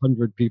It's like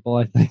 100 people,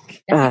 I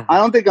think. Ugh. I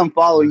don't think I'm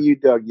following you,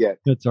 Doug, yet.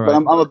 It's all But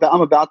right.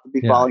 I'm about to be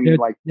Yeah. following you in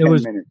like It 10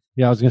 was- minutes.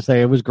 Yeah, I was going to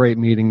say it was great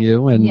meeting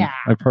you, and Yeah.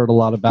 I've heard a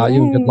lot about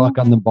you. And good luck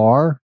on the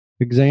bar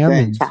exam.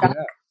 And, Thanks.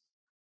 yeah.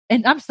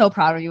 And I'm so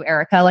proud of you,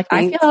 Erica. Like,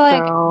 Thanks, I feel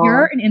like girl.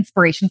 you're an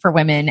inspiration for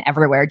women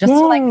everywhere. Just to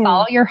like Yeah.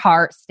 follow your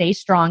heart, stay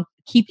strong,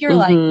 keep your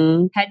like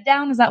Mhm. head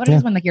down. Is that what it Yeah.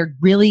 is when like you're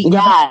really you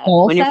have Yeah. a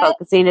goal When you're set?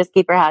 focusing, just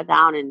keep your head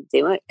down and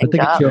do it. I And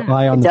think it's go. your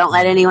eye on And the don't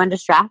let anyone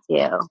distract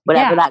you,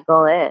 whatever Yeah. that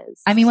goal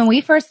is. I mean, when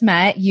we first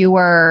met, you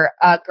were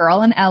a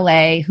girl in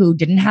LA who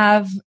didn't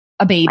have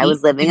a baby. I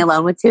was living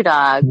alone with 2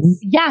 dogs.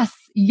 Yes,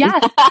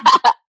 yes.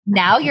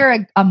 Now you're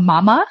a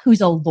mama who's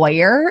a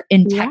lawyer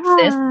in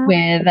Texas Yeah.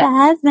 with The a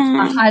husband.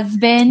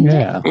 husband.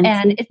 Yeah.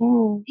 And 2 it's,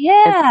 kids.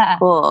 yeah, It's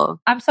cool.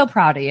 I'm so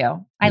proud of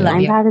you. I Yeah. love I'm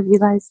you. proud of you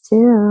guys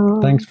too.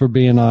 Thanks for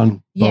being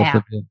on, Yeah.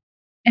 both of you.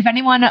 If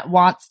anyone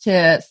wants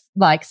to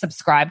like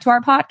subscribe to our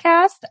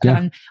podcast,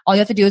 Yeah. all you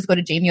have to do is go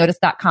to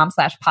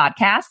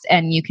jamieotis.com/podcast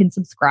and you can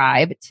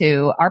subscribe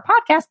to our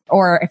podcast.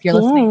 Or if you're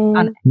listening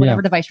on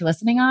whatever device you're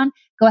listening on,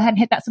 go ahead and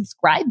hit that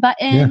subscribe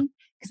button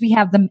because we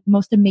have the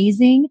most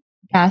amazing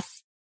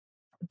guests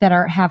that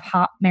have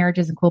hot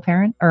marriages and cool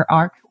parents or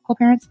are cool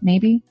parents,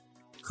 maybe.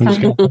 I'm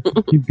just gonna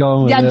keep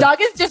going with Yeah, it. Doug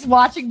is just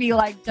watching me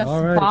like just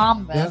All right.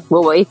 bomb this.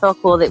 Well, we feel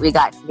cool that we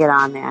got to get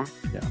on there.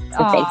 Yeah.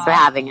 So thanks for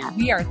having us.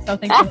 We are so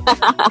thankful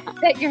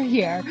that you're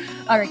here.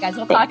 All right, guys,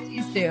 we'll talk to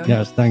you soon.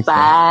 Yes, thanks. Bye.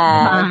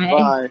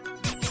 Bye. Bye.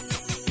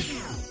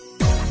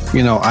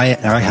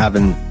 I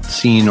haven't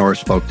seen or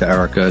spoke to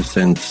Erica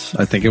since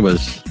I think it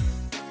was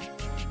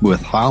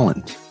with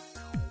Holland,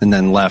 and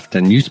then left.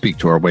 And you speak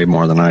to her way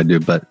more than I do,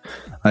 but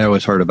I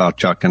always heard about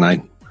Chuck, and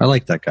I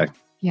like that guy.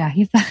 Yeah,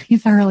 he's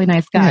a really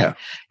nice guy. Yeah.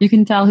 You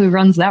can tell who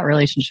runs that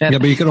relationship. Yeah,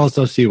 but you can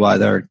also see why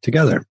they're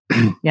together.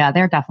 Yeah,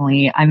 they're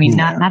definitely. I mean,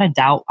 Yeah. not a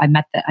doubt. I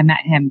met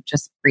him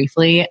just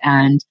briefly,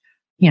 and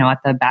at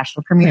the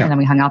Bachelor premiere, and then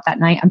we hung out that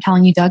night. I'm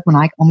telling you, Doug, when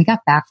we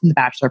got back from the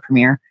Bachelor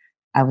premiere,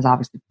 I was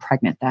obviously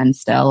pregnant then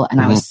still,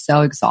 and I was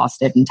so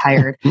exhausted and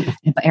tired.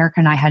 But Erica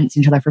and I hadn't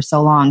seen each other for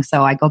so long,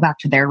 so I go back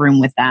to their room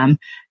with them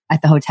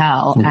at the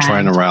hotel. I'm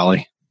trying to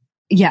rally.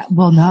 Yeah,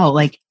 well, no,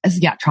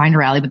 trying to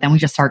rally, but then we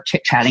just start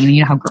chit chatting, and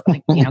you know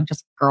how,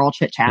 just girl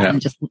chit chat, and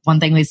just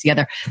one thing leads to the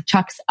other.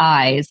 Chuck's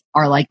eyes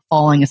are like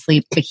falling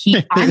asleep, but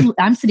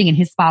I'm sitting in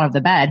his spot of the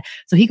bed,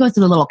 so he goes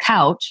to the little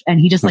couch, and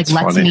he just lets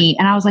funny. Me,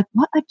 and I was like,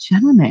 what a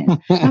gentleman.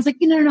 I was like,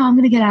 no, I'm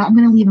going to get out, I'm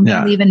going to leave, I'm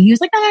going to leave, and he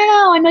was like, no,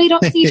 I know you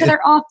don't see each other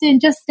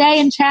often, just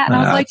stay and chat, and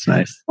I was like,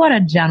 nice. What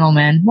a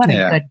gentleman, what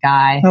a good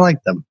guy. I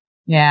like them.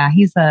 Yeah,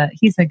 he's a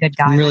good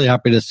guy. I'm really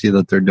happy to see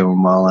that they're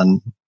doing well,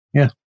 and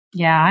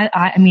yeah,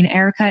 I mean,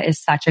 Erica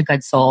is such a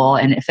good soul.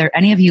 And if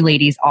any of you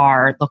ladies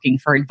are looking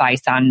for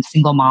advice on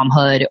single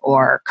momhood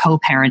or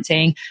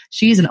co-parenting,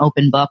 she's an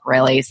open book,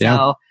 really.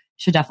 So you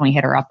should definitely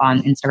hit her up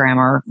on Instagram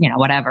or,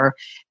 whatever.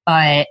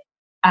 But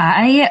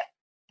I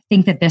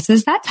think that this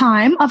is that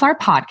time of our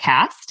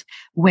podcast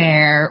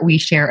where we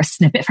share a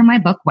snippet from my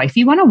book,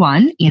 Wifey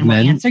 101, and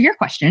we'll answer your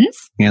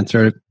questions.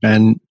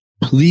 And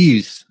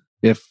please,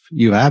 if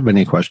you have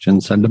any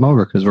questions, send them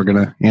over because we're going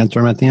to answer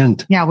them at the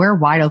end. Yeah, we're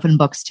wide open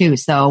books too.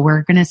 So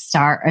we're going to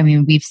start. I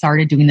mean, we've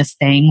started doing this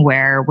thing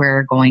where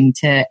we're going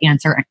to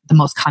answer the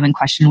most common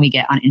question we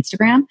get on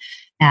Instagram.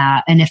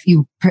 And if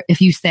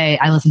you say,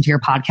 I listen to your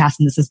podcast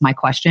and this is my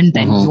question,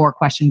 then your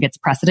question gets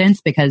precedence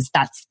because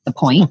that's the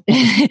point.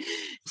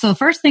 So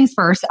first things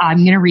first, I'm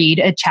going to read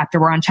a chapter.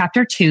 We're on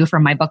chapter 2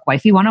 from my book,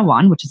 Wifey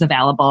 101, which is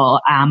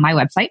available on my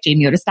website,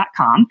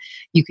 jamieotis.com.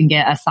 You can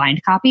get a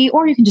signed copy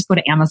or you can just go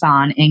to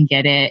Amazon and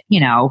get it,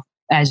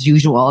 as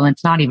usual. And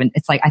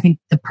it's like, I think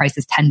the price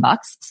is $10.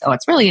 So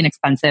it's really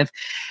inexpensive.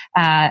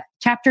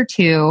 Chapter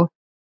 2.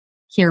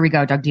 Here we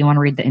go. Doug, do you want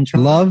to read the intro?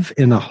 Love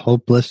in a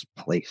Hopeless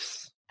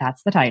Place.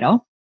 That's the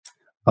title.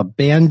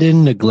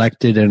 Abandoned,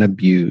 neglected, and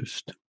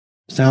abused.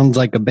 Sounds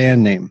like a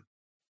band name.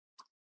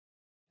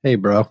 Hey,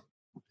 bro.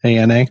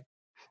 Hey, NA.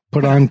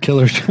 Put on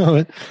Killer Show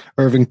at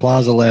Irving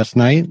Plaza last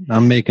night.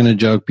 I'm making a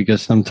joke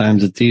because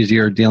sometimes it's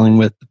easier dealing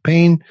with the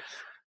pain,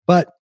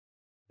 but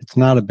it's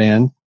not a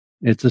band.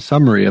 It's a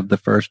summary of the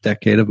first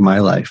decade of my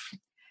life.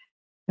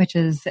 Which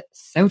is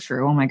so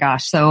true. Oh my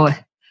gosh. So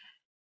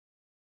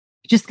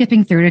just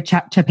skipping through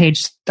to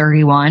page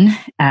 31,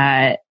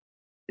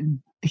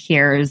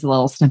 here's a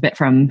little snippet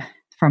from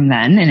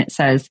then. And it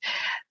says,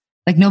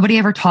 like, nobody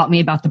ever taught me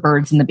about the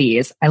birds and the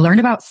bees. I learned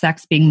about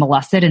sex being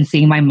molested and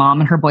seeing my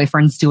mom and her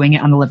boyfriends doing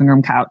it on the living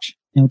room couch.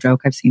 No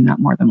joke. I've seen that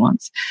more than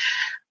once.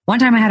 One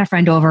time I had a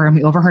friend over and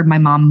we overheard my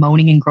mom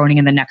moaning and groaning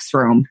in the next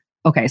room.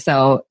 Okay.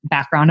 So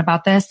background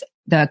about this,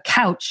 the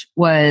couch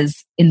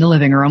was in the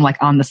living room,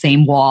 like on the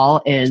same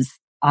wall is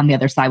on the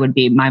other side would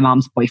be my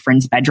mom's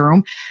boyfriend's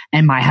bedroom.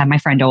 And I had my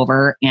friend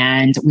over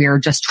and we were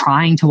just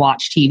trying to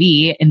watch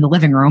TV in the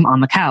living room on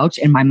the couch.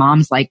 And my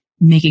mom's like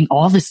making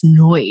all this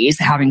noise,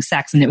 having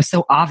sex. And it was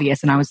so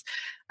obvious. And I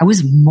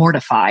was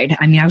mortified.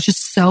 I mean, I was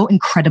just so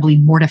incredibly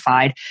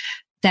mortified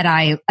that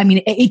I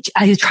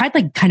tried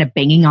like kind of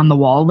banging on the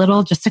wall a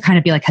little just to kind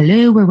of be like,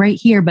 hello, we're right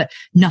here, but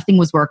nothing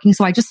was working.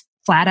 So I just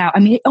flat out,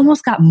 it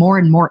almost got more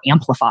and more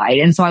amplified.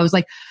 And so I was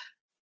like,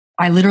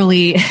 I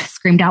literally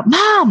screamed out,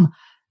 Mom,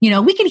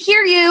 we can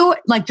hear you,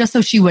 like, just so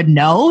she would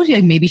know,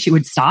 like, maybe she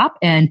would stop.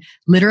 And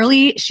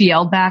literally she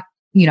yelled back,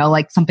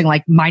 like something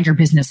like, mind your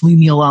business, leave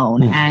me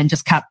alone, and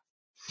just kept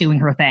doing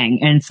her thing.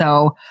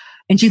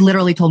 And she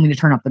literally told me to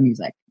turn up the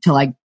music to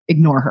like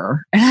ignore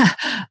her.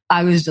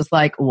 I was just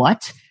like,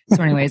 what?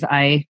 So anyways,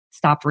 I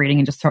stopped reading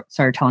and just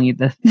started telling you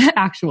the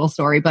actual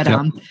story. But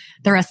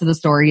the rest of the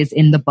story is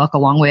in the book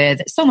along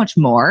with so much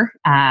more.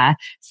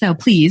 So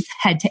please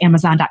head to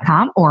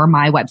Amazon.com or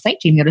my website,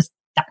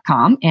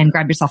 jamieotis.com, and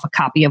grab yourself a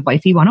copy of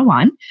Wifey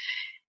 101. If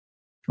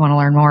you want to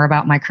learn more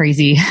about my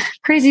crazy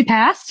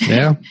past.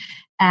 Yeah.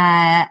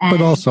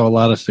 But also a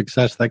lot of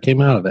success that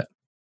came out of it.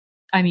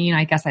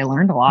 I guess I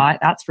learned a lot,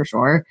 that's for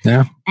sure.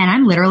 Yeah. And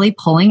I'm literally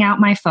pulling out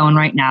my phone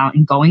right now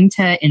and going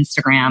to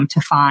Instagram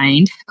to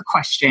find a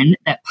question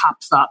that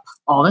pops up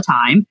all the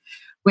time,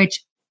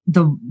 which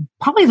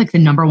probably like the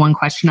number one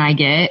question I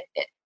get,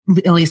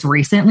 at least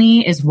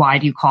recently, is why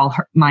do you call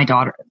my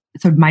daughter?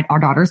 So our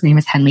daughter's name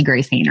is Henley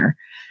Grace Hayner.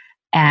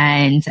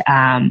 And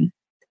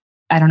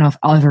I don't know if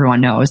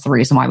everyone knows the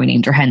reason why we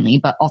named her Henley,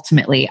 but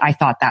ultimately I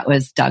thought that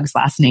was Doug's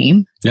last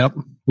name. Yep.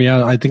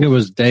 Yeah, I think it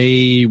was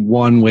day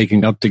one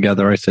waking up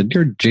together. I said,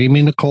 you're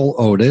Jamie Nicole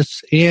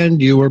Otis,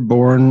 and you were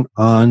born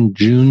on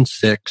June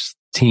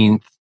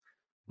 16th,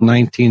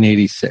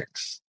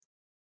 1986.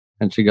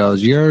 And she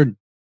goes, you're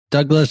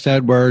Douglas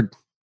Edward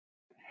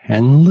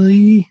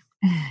Henley?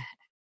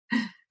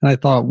 And I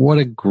thought, what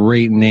a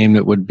great name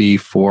it would be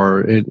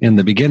for, in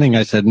the beginning,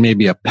 I said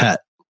maybe a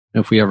pet,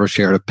 if we ever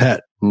shared a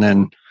pet. And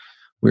then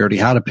we already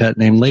had a pet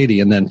named Lady,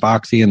 and then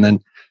Foxy, and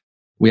then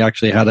we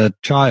actually had a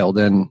child.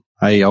 And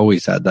I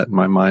always had that in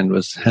my mind,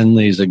 was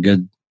Henley's it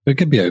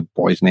could be a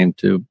boy's name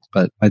too,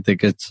 but I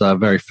think it's a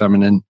very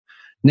feminine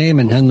name,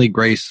 and Henley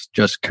Grace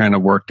just kind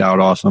of worked out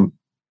awesome.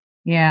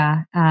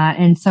 Yeah.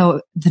 And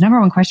so the number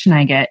one question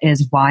I get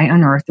is, why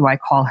on earth do I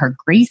call her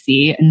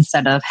Gracie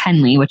instead of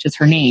Henley, which is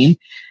her name?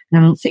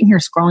 And I'm sitting here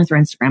scrolling through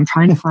Instagram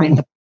trying to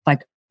find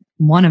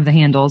one of the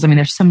handles. I mean,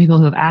 there's some people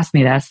who have asked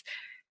me this,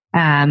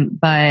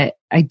 but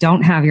I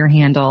don't have your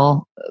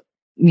handle,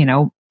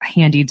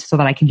 handy so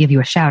that I can give you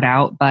a shout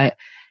out. But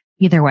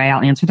either way,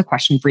 I'll answer the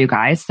question for you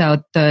guys.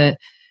 So the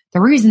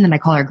reason that I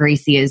call her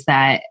Gracie is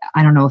that,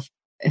 I don't know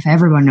if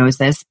everyone knows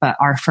this, but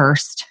our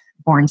first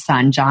born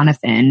son,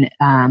 Jonathan,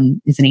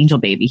 is an angel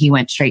baby. He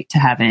went straight to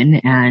heaven,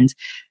 and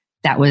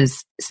that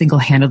was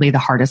single-handedly the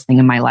hardest thing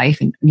in my life.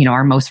 And,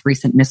 our most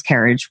recent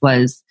miscarriage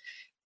was,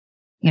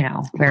 very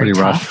pretty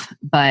tough, rough.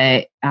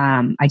 but,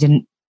 I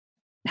didn't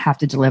have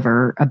to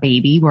deliver a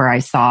baby where I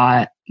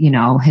saw,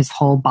 his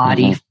whole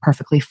body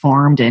perfectly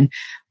formed and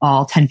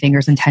all 10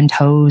 fingers and 10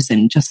 toes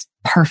and just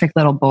perfect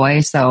little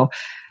boy. So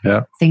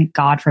thank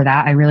God for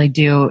that. I really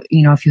do.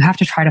 If you have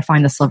to try to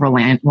find the silver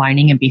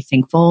lining and be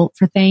thankful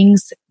for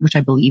things, which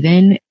I believe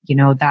in,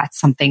 that's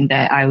something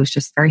that I was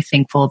just very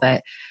thankful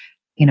that,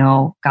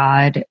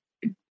 God,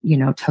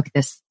 took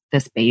this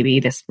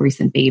baby, this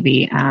recent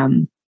baby,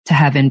 to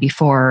heaven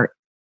before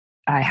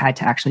I had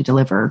to actually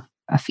deliver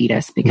a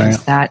fetus,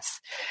 because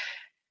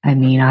I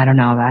don't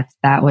know,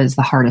 that was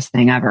the hardest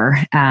thing ever.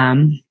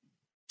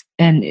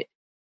 And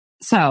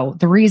so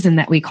the reason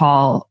that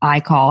I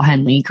call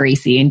Henley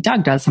Gracie, and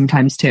Doug does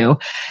sometimes too,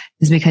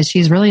 is because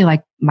she's really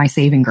like my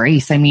saving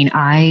grace. I mean,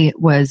 I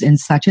was in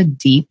such a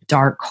deep,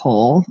 dark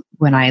hole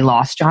when I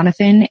lost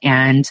Jonathan,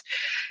 and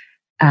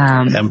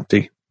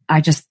empty.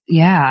 I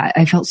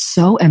felt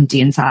so empty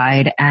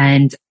inside.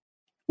 And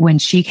when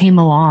she came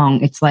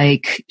along, it's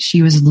like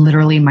she was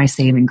literally my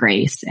saving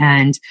grace.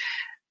 And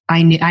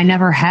I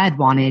never had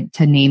wanted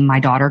to name my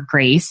daughter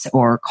Grace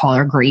or call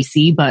her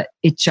Gracie, but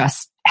it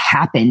just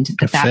happened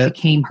that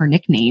became her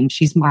nickname.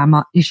 She's my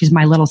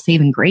little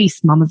saving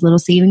grace, mama's little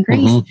saving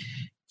grace.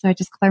 So I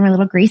just call her my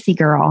little Gracie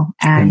girl.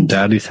 And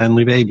daddy's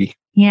Henley baby.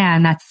 Yeah.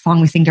 And that's the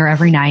song we sing to her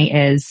every night.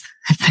 It's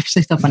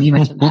actually so funny you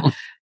mentioned that.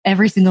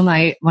 Every single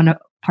night,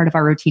 part of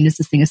our routine is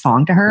to sing a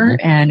song to her.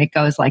 And it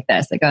goes like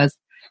this. It goes,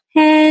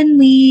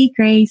 Henley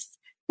Grace,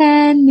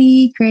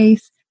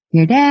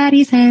 your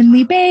daddy's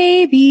Henley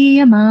baby,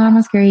 your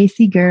mama's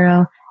Gracie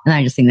girl. And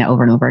I just sing that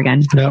over and over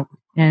again. Yep.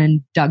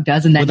 And Doug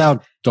does. And then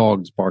without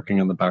dogs barking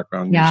in the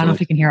background. Yeah, usually. I don't know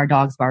if you can hear our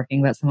dogs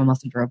barking, but someone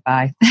must have drove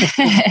by.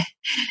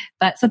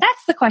 But so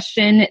that's the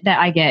question that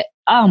I get.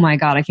 Oh my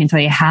God, I can't tell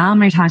you how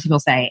many times people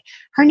say,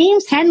 her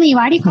name's Henley,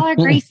 why do you call her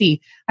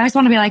Gracie? I just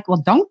want to be like,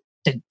 well, do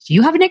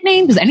you have a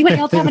nickname? Does anybody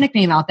else have a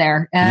nickname out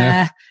there?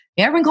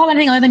 You ever been called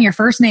anything other than your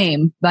first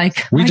name?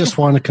 Like, we just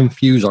want to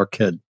confuse our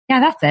kid. Yeah,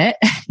 that's it.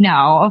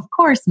 No, of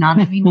course not.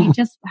 I mean, we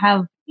just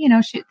have,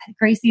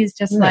 Gracie is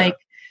just like,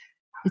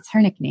 it's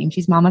her nickname.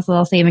 She's mama's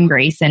little saving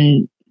grace,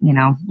 and,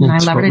 I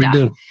love her to death.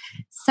 Do.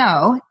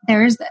 So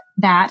there's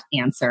that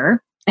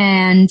answer.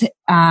 And,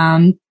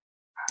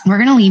 we're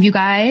going to leave you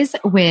guys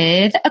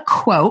with a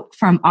quote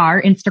from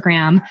our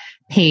Instagram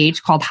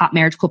page called Hot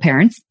Marriage Cool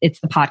Parents. It's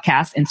the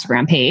podcast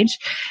Instagram page.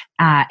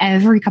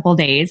 Every couple of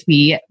days,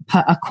 we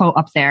put a quote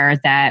up there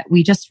that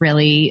we just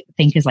really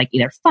think is like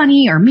either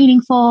funny or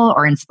meaningful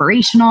or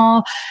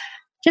inspirational,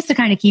 just to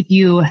kind of keep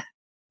you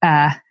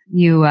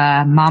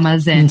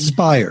mamas and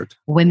inspired,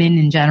 women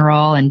in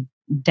general, and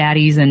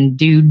daddies and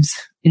dudes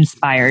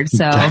inspired.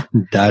 So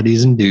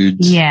daddies and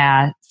dudes.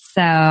 Yeah.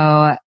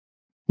 So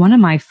one of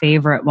my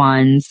favorite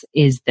ones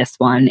is this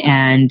one,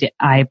 and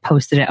I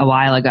posted it a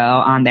while ago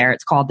on there.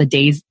 It's called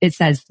it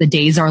says the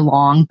days are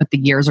long, but the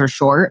years are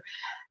short.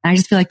 And I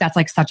just feel like that's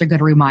like such a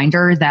good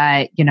reminder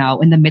that,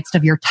 in the midst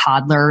of your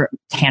toddler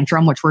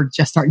tantrum, which we're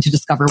just starting to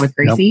discover with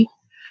Gracie,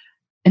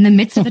 in the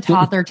midst of the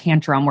toddler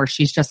tantrum where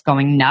she's just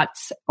going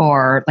nuts,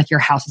 or like your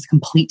house is a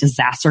complete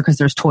disaster because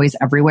there's toys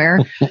everywhere.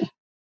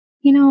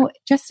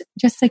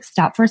 Just like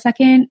stop for a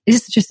second.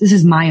 This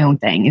is my own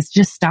thing. It's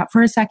just stop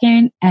for a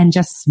second and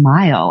just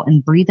smile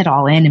and breathe it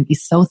all in and be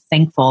so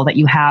thankful that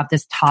you have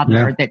this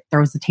toddler that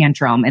throws a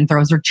tantrum and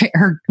throws her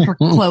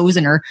clothes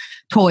and her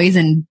toys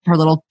and her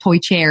little toy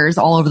chairs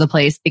all over the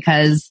place,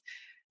 because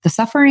the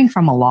suffering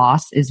from a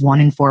loss is 1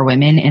 in 4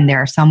 women. And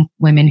there are some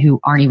women who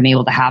aren't even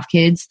able to have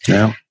kids.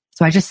 Yeah.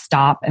 So I just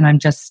stop and I'm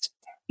just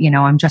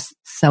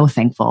so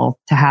thankful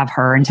to have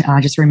her. And I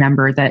just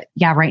remember that,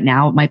 right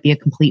now it might be a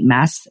complete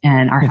mess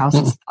and our house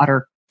is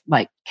utter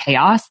like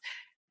chaos,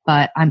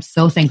 but I'm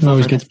so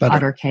thankful for this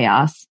utter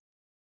chaos.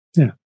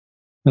 Yeah.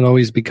 It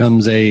always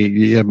becomes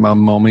a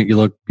moment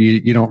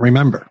you don't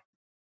remember.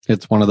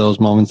 It's one of those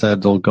moments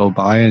that will go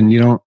by and you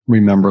don't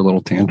remember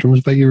little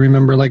tantrums, but you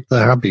remember like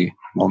the happy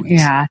moments.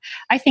 Yeah.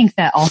 I think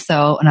that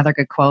also another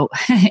good quote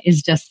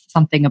is just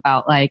something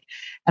about like,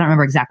 I don't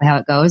remember exactly how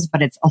it goes,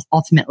 but it's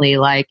ultimately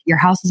like your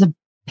house is a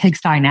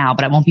pigsty now,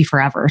 but it won't be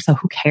forever. So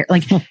who cares?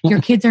 Like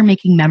your kids are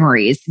making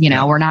memories,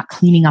 we're not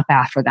cleaning up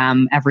after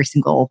them every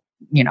single,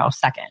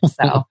 second.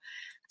 So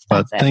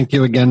but thank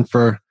you again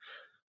for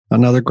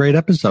another great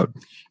episode.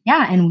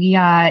 Yeah. And we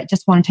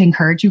just wanted to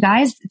encourage you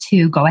guys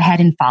to go ahead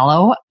and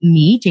follow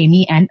me,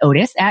 Jamie, and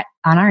Otis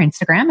on our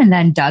Instagram. And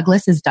then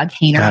Douglas is Doug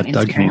Hayner on Instagram.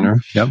 Doug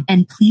Hayner. Yep.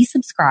 And please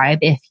subscribe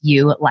if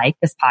you like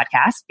this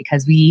podcast,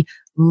 because we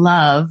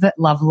love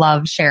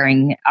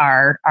sharing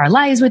our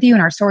lives with you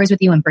and our stories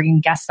with you, and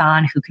bringing guests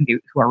on who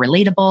are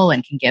relatable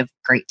and can give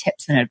great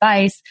tips and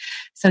advice.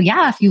 So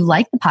yeah, if you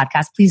like the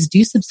podcast, please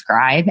do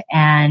subscribe,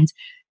 and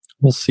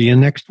we'll see you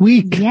next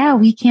week. Yeah,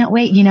 we can't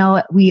wait. You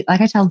know, like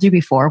I told you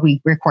before,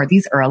 we record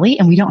these early,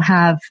 and we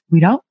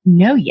don't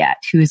know yet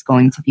who's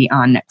going to be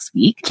on next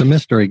week. It's a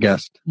mystery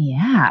guest.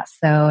 Yeah.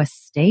 So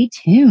stay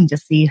tuned to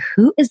see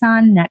who is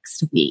on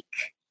next week.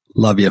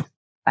 Love you.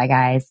 Bye,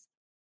 guys.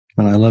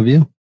 And I love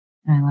you.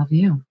 I love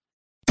you.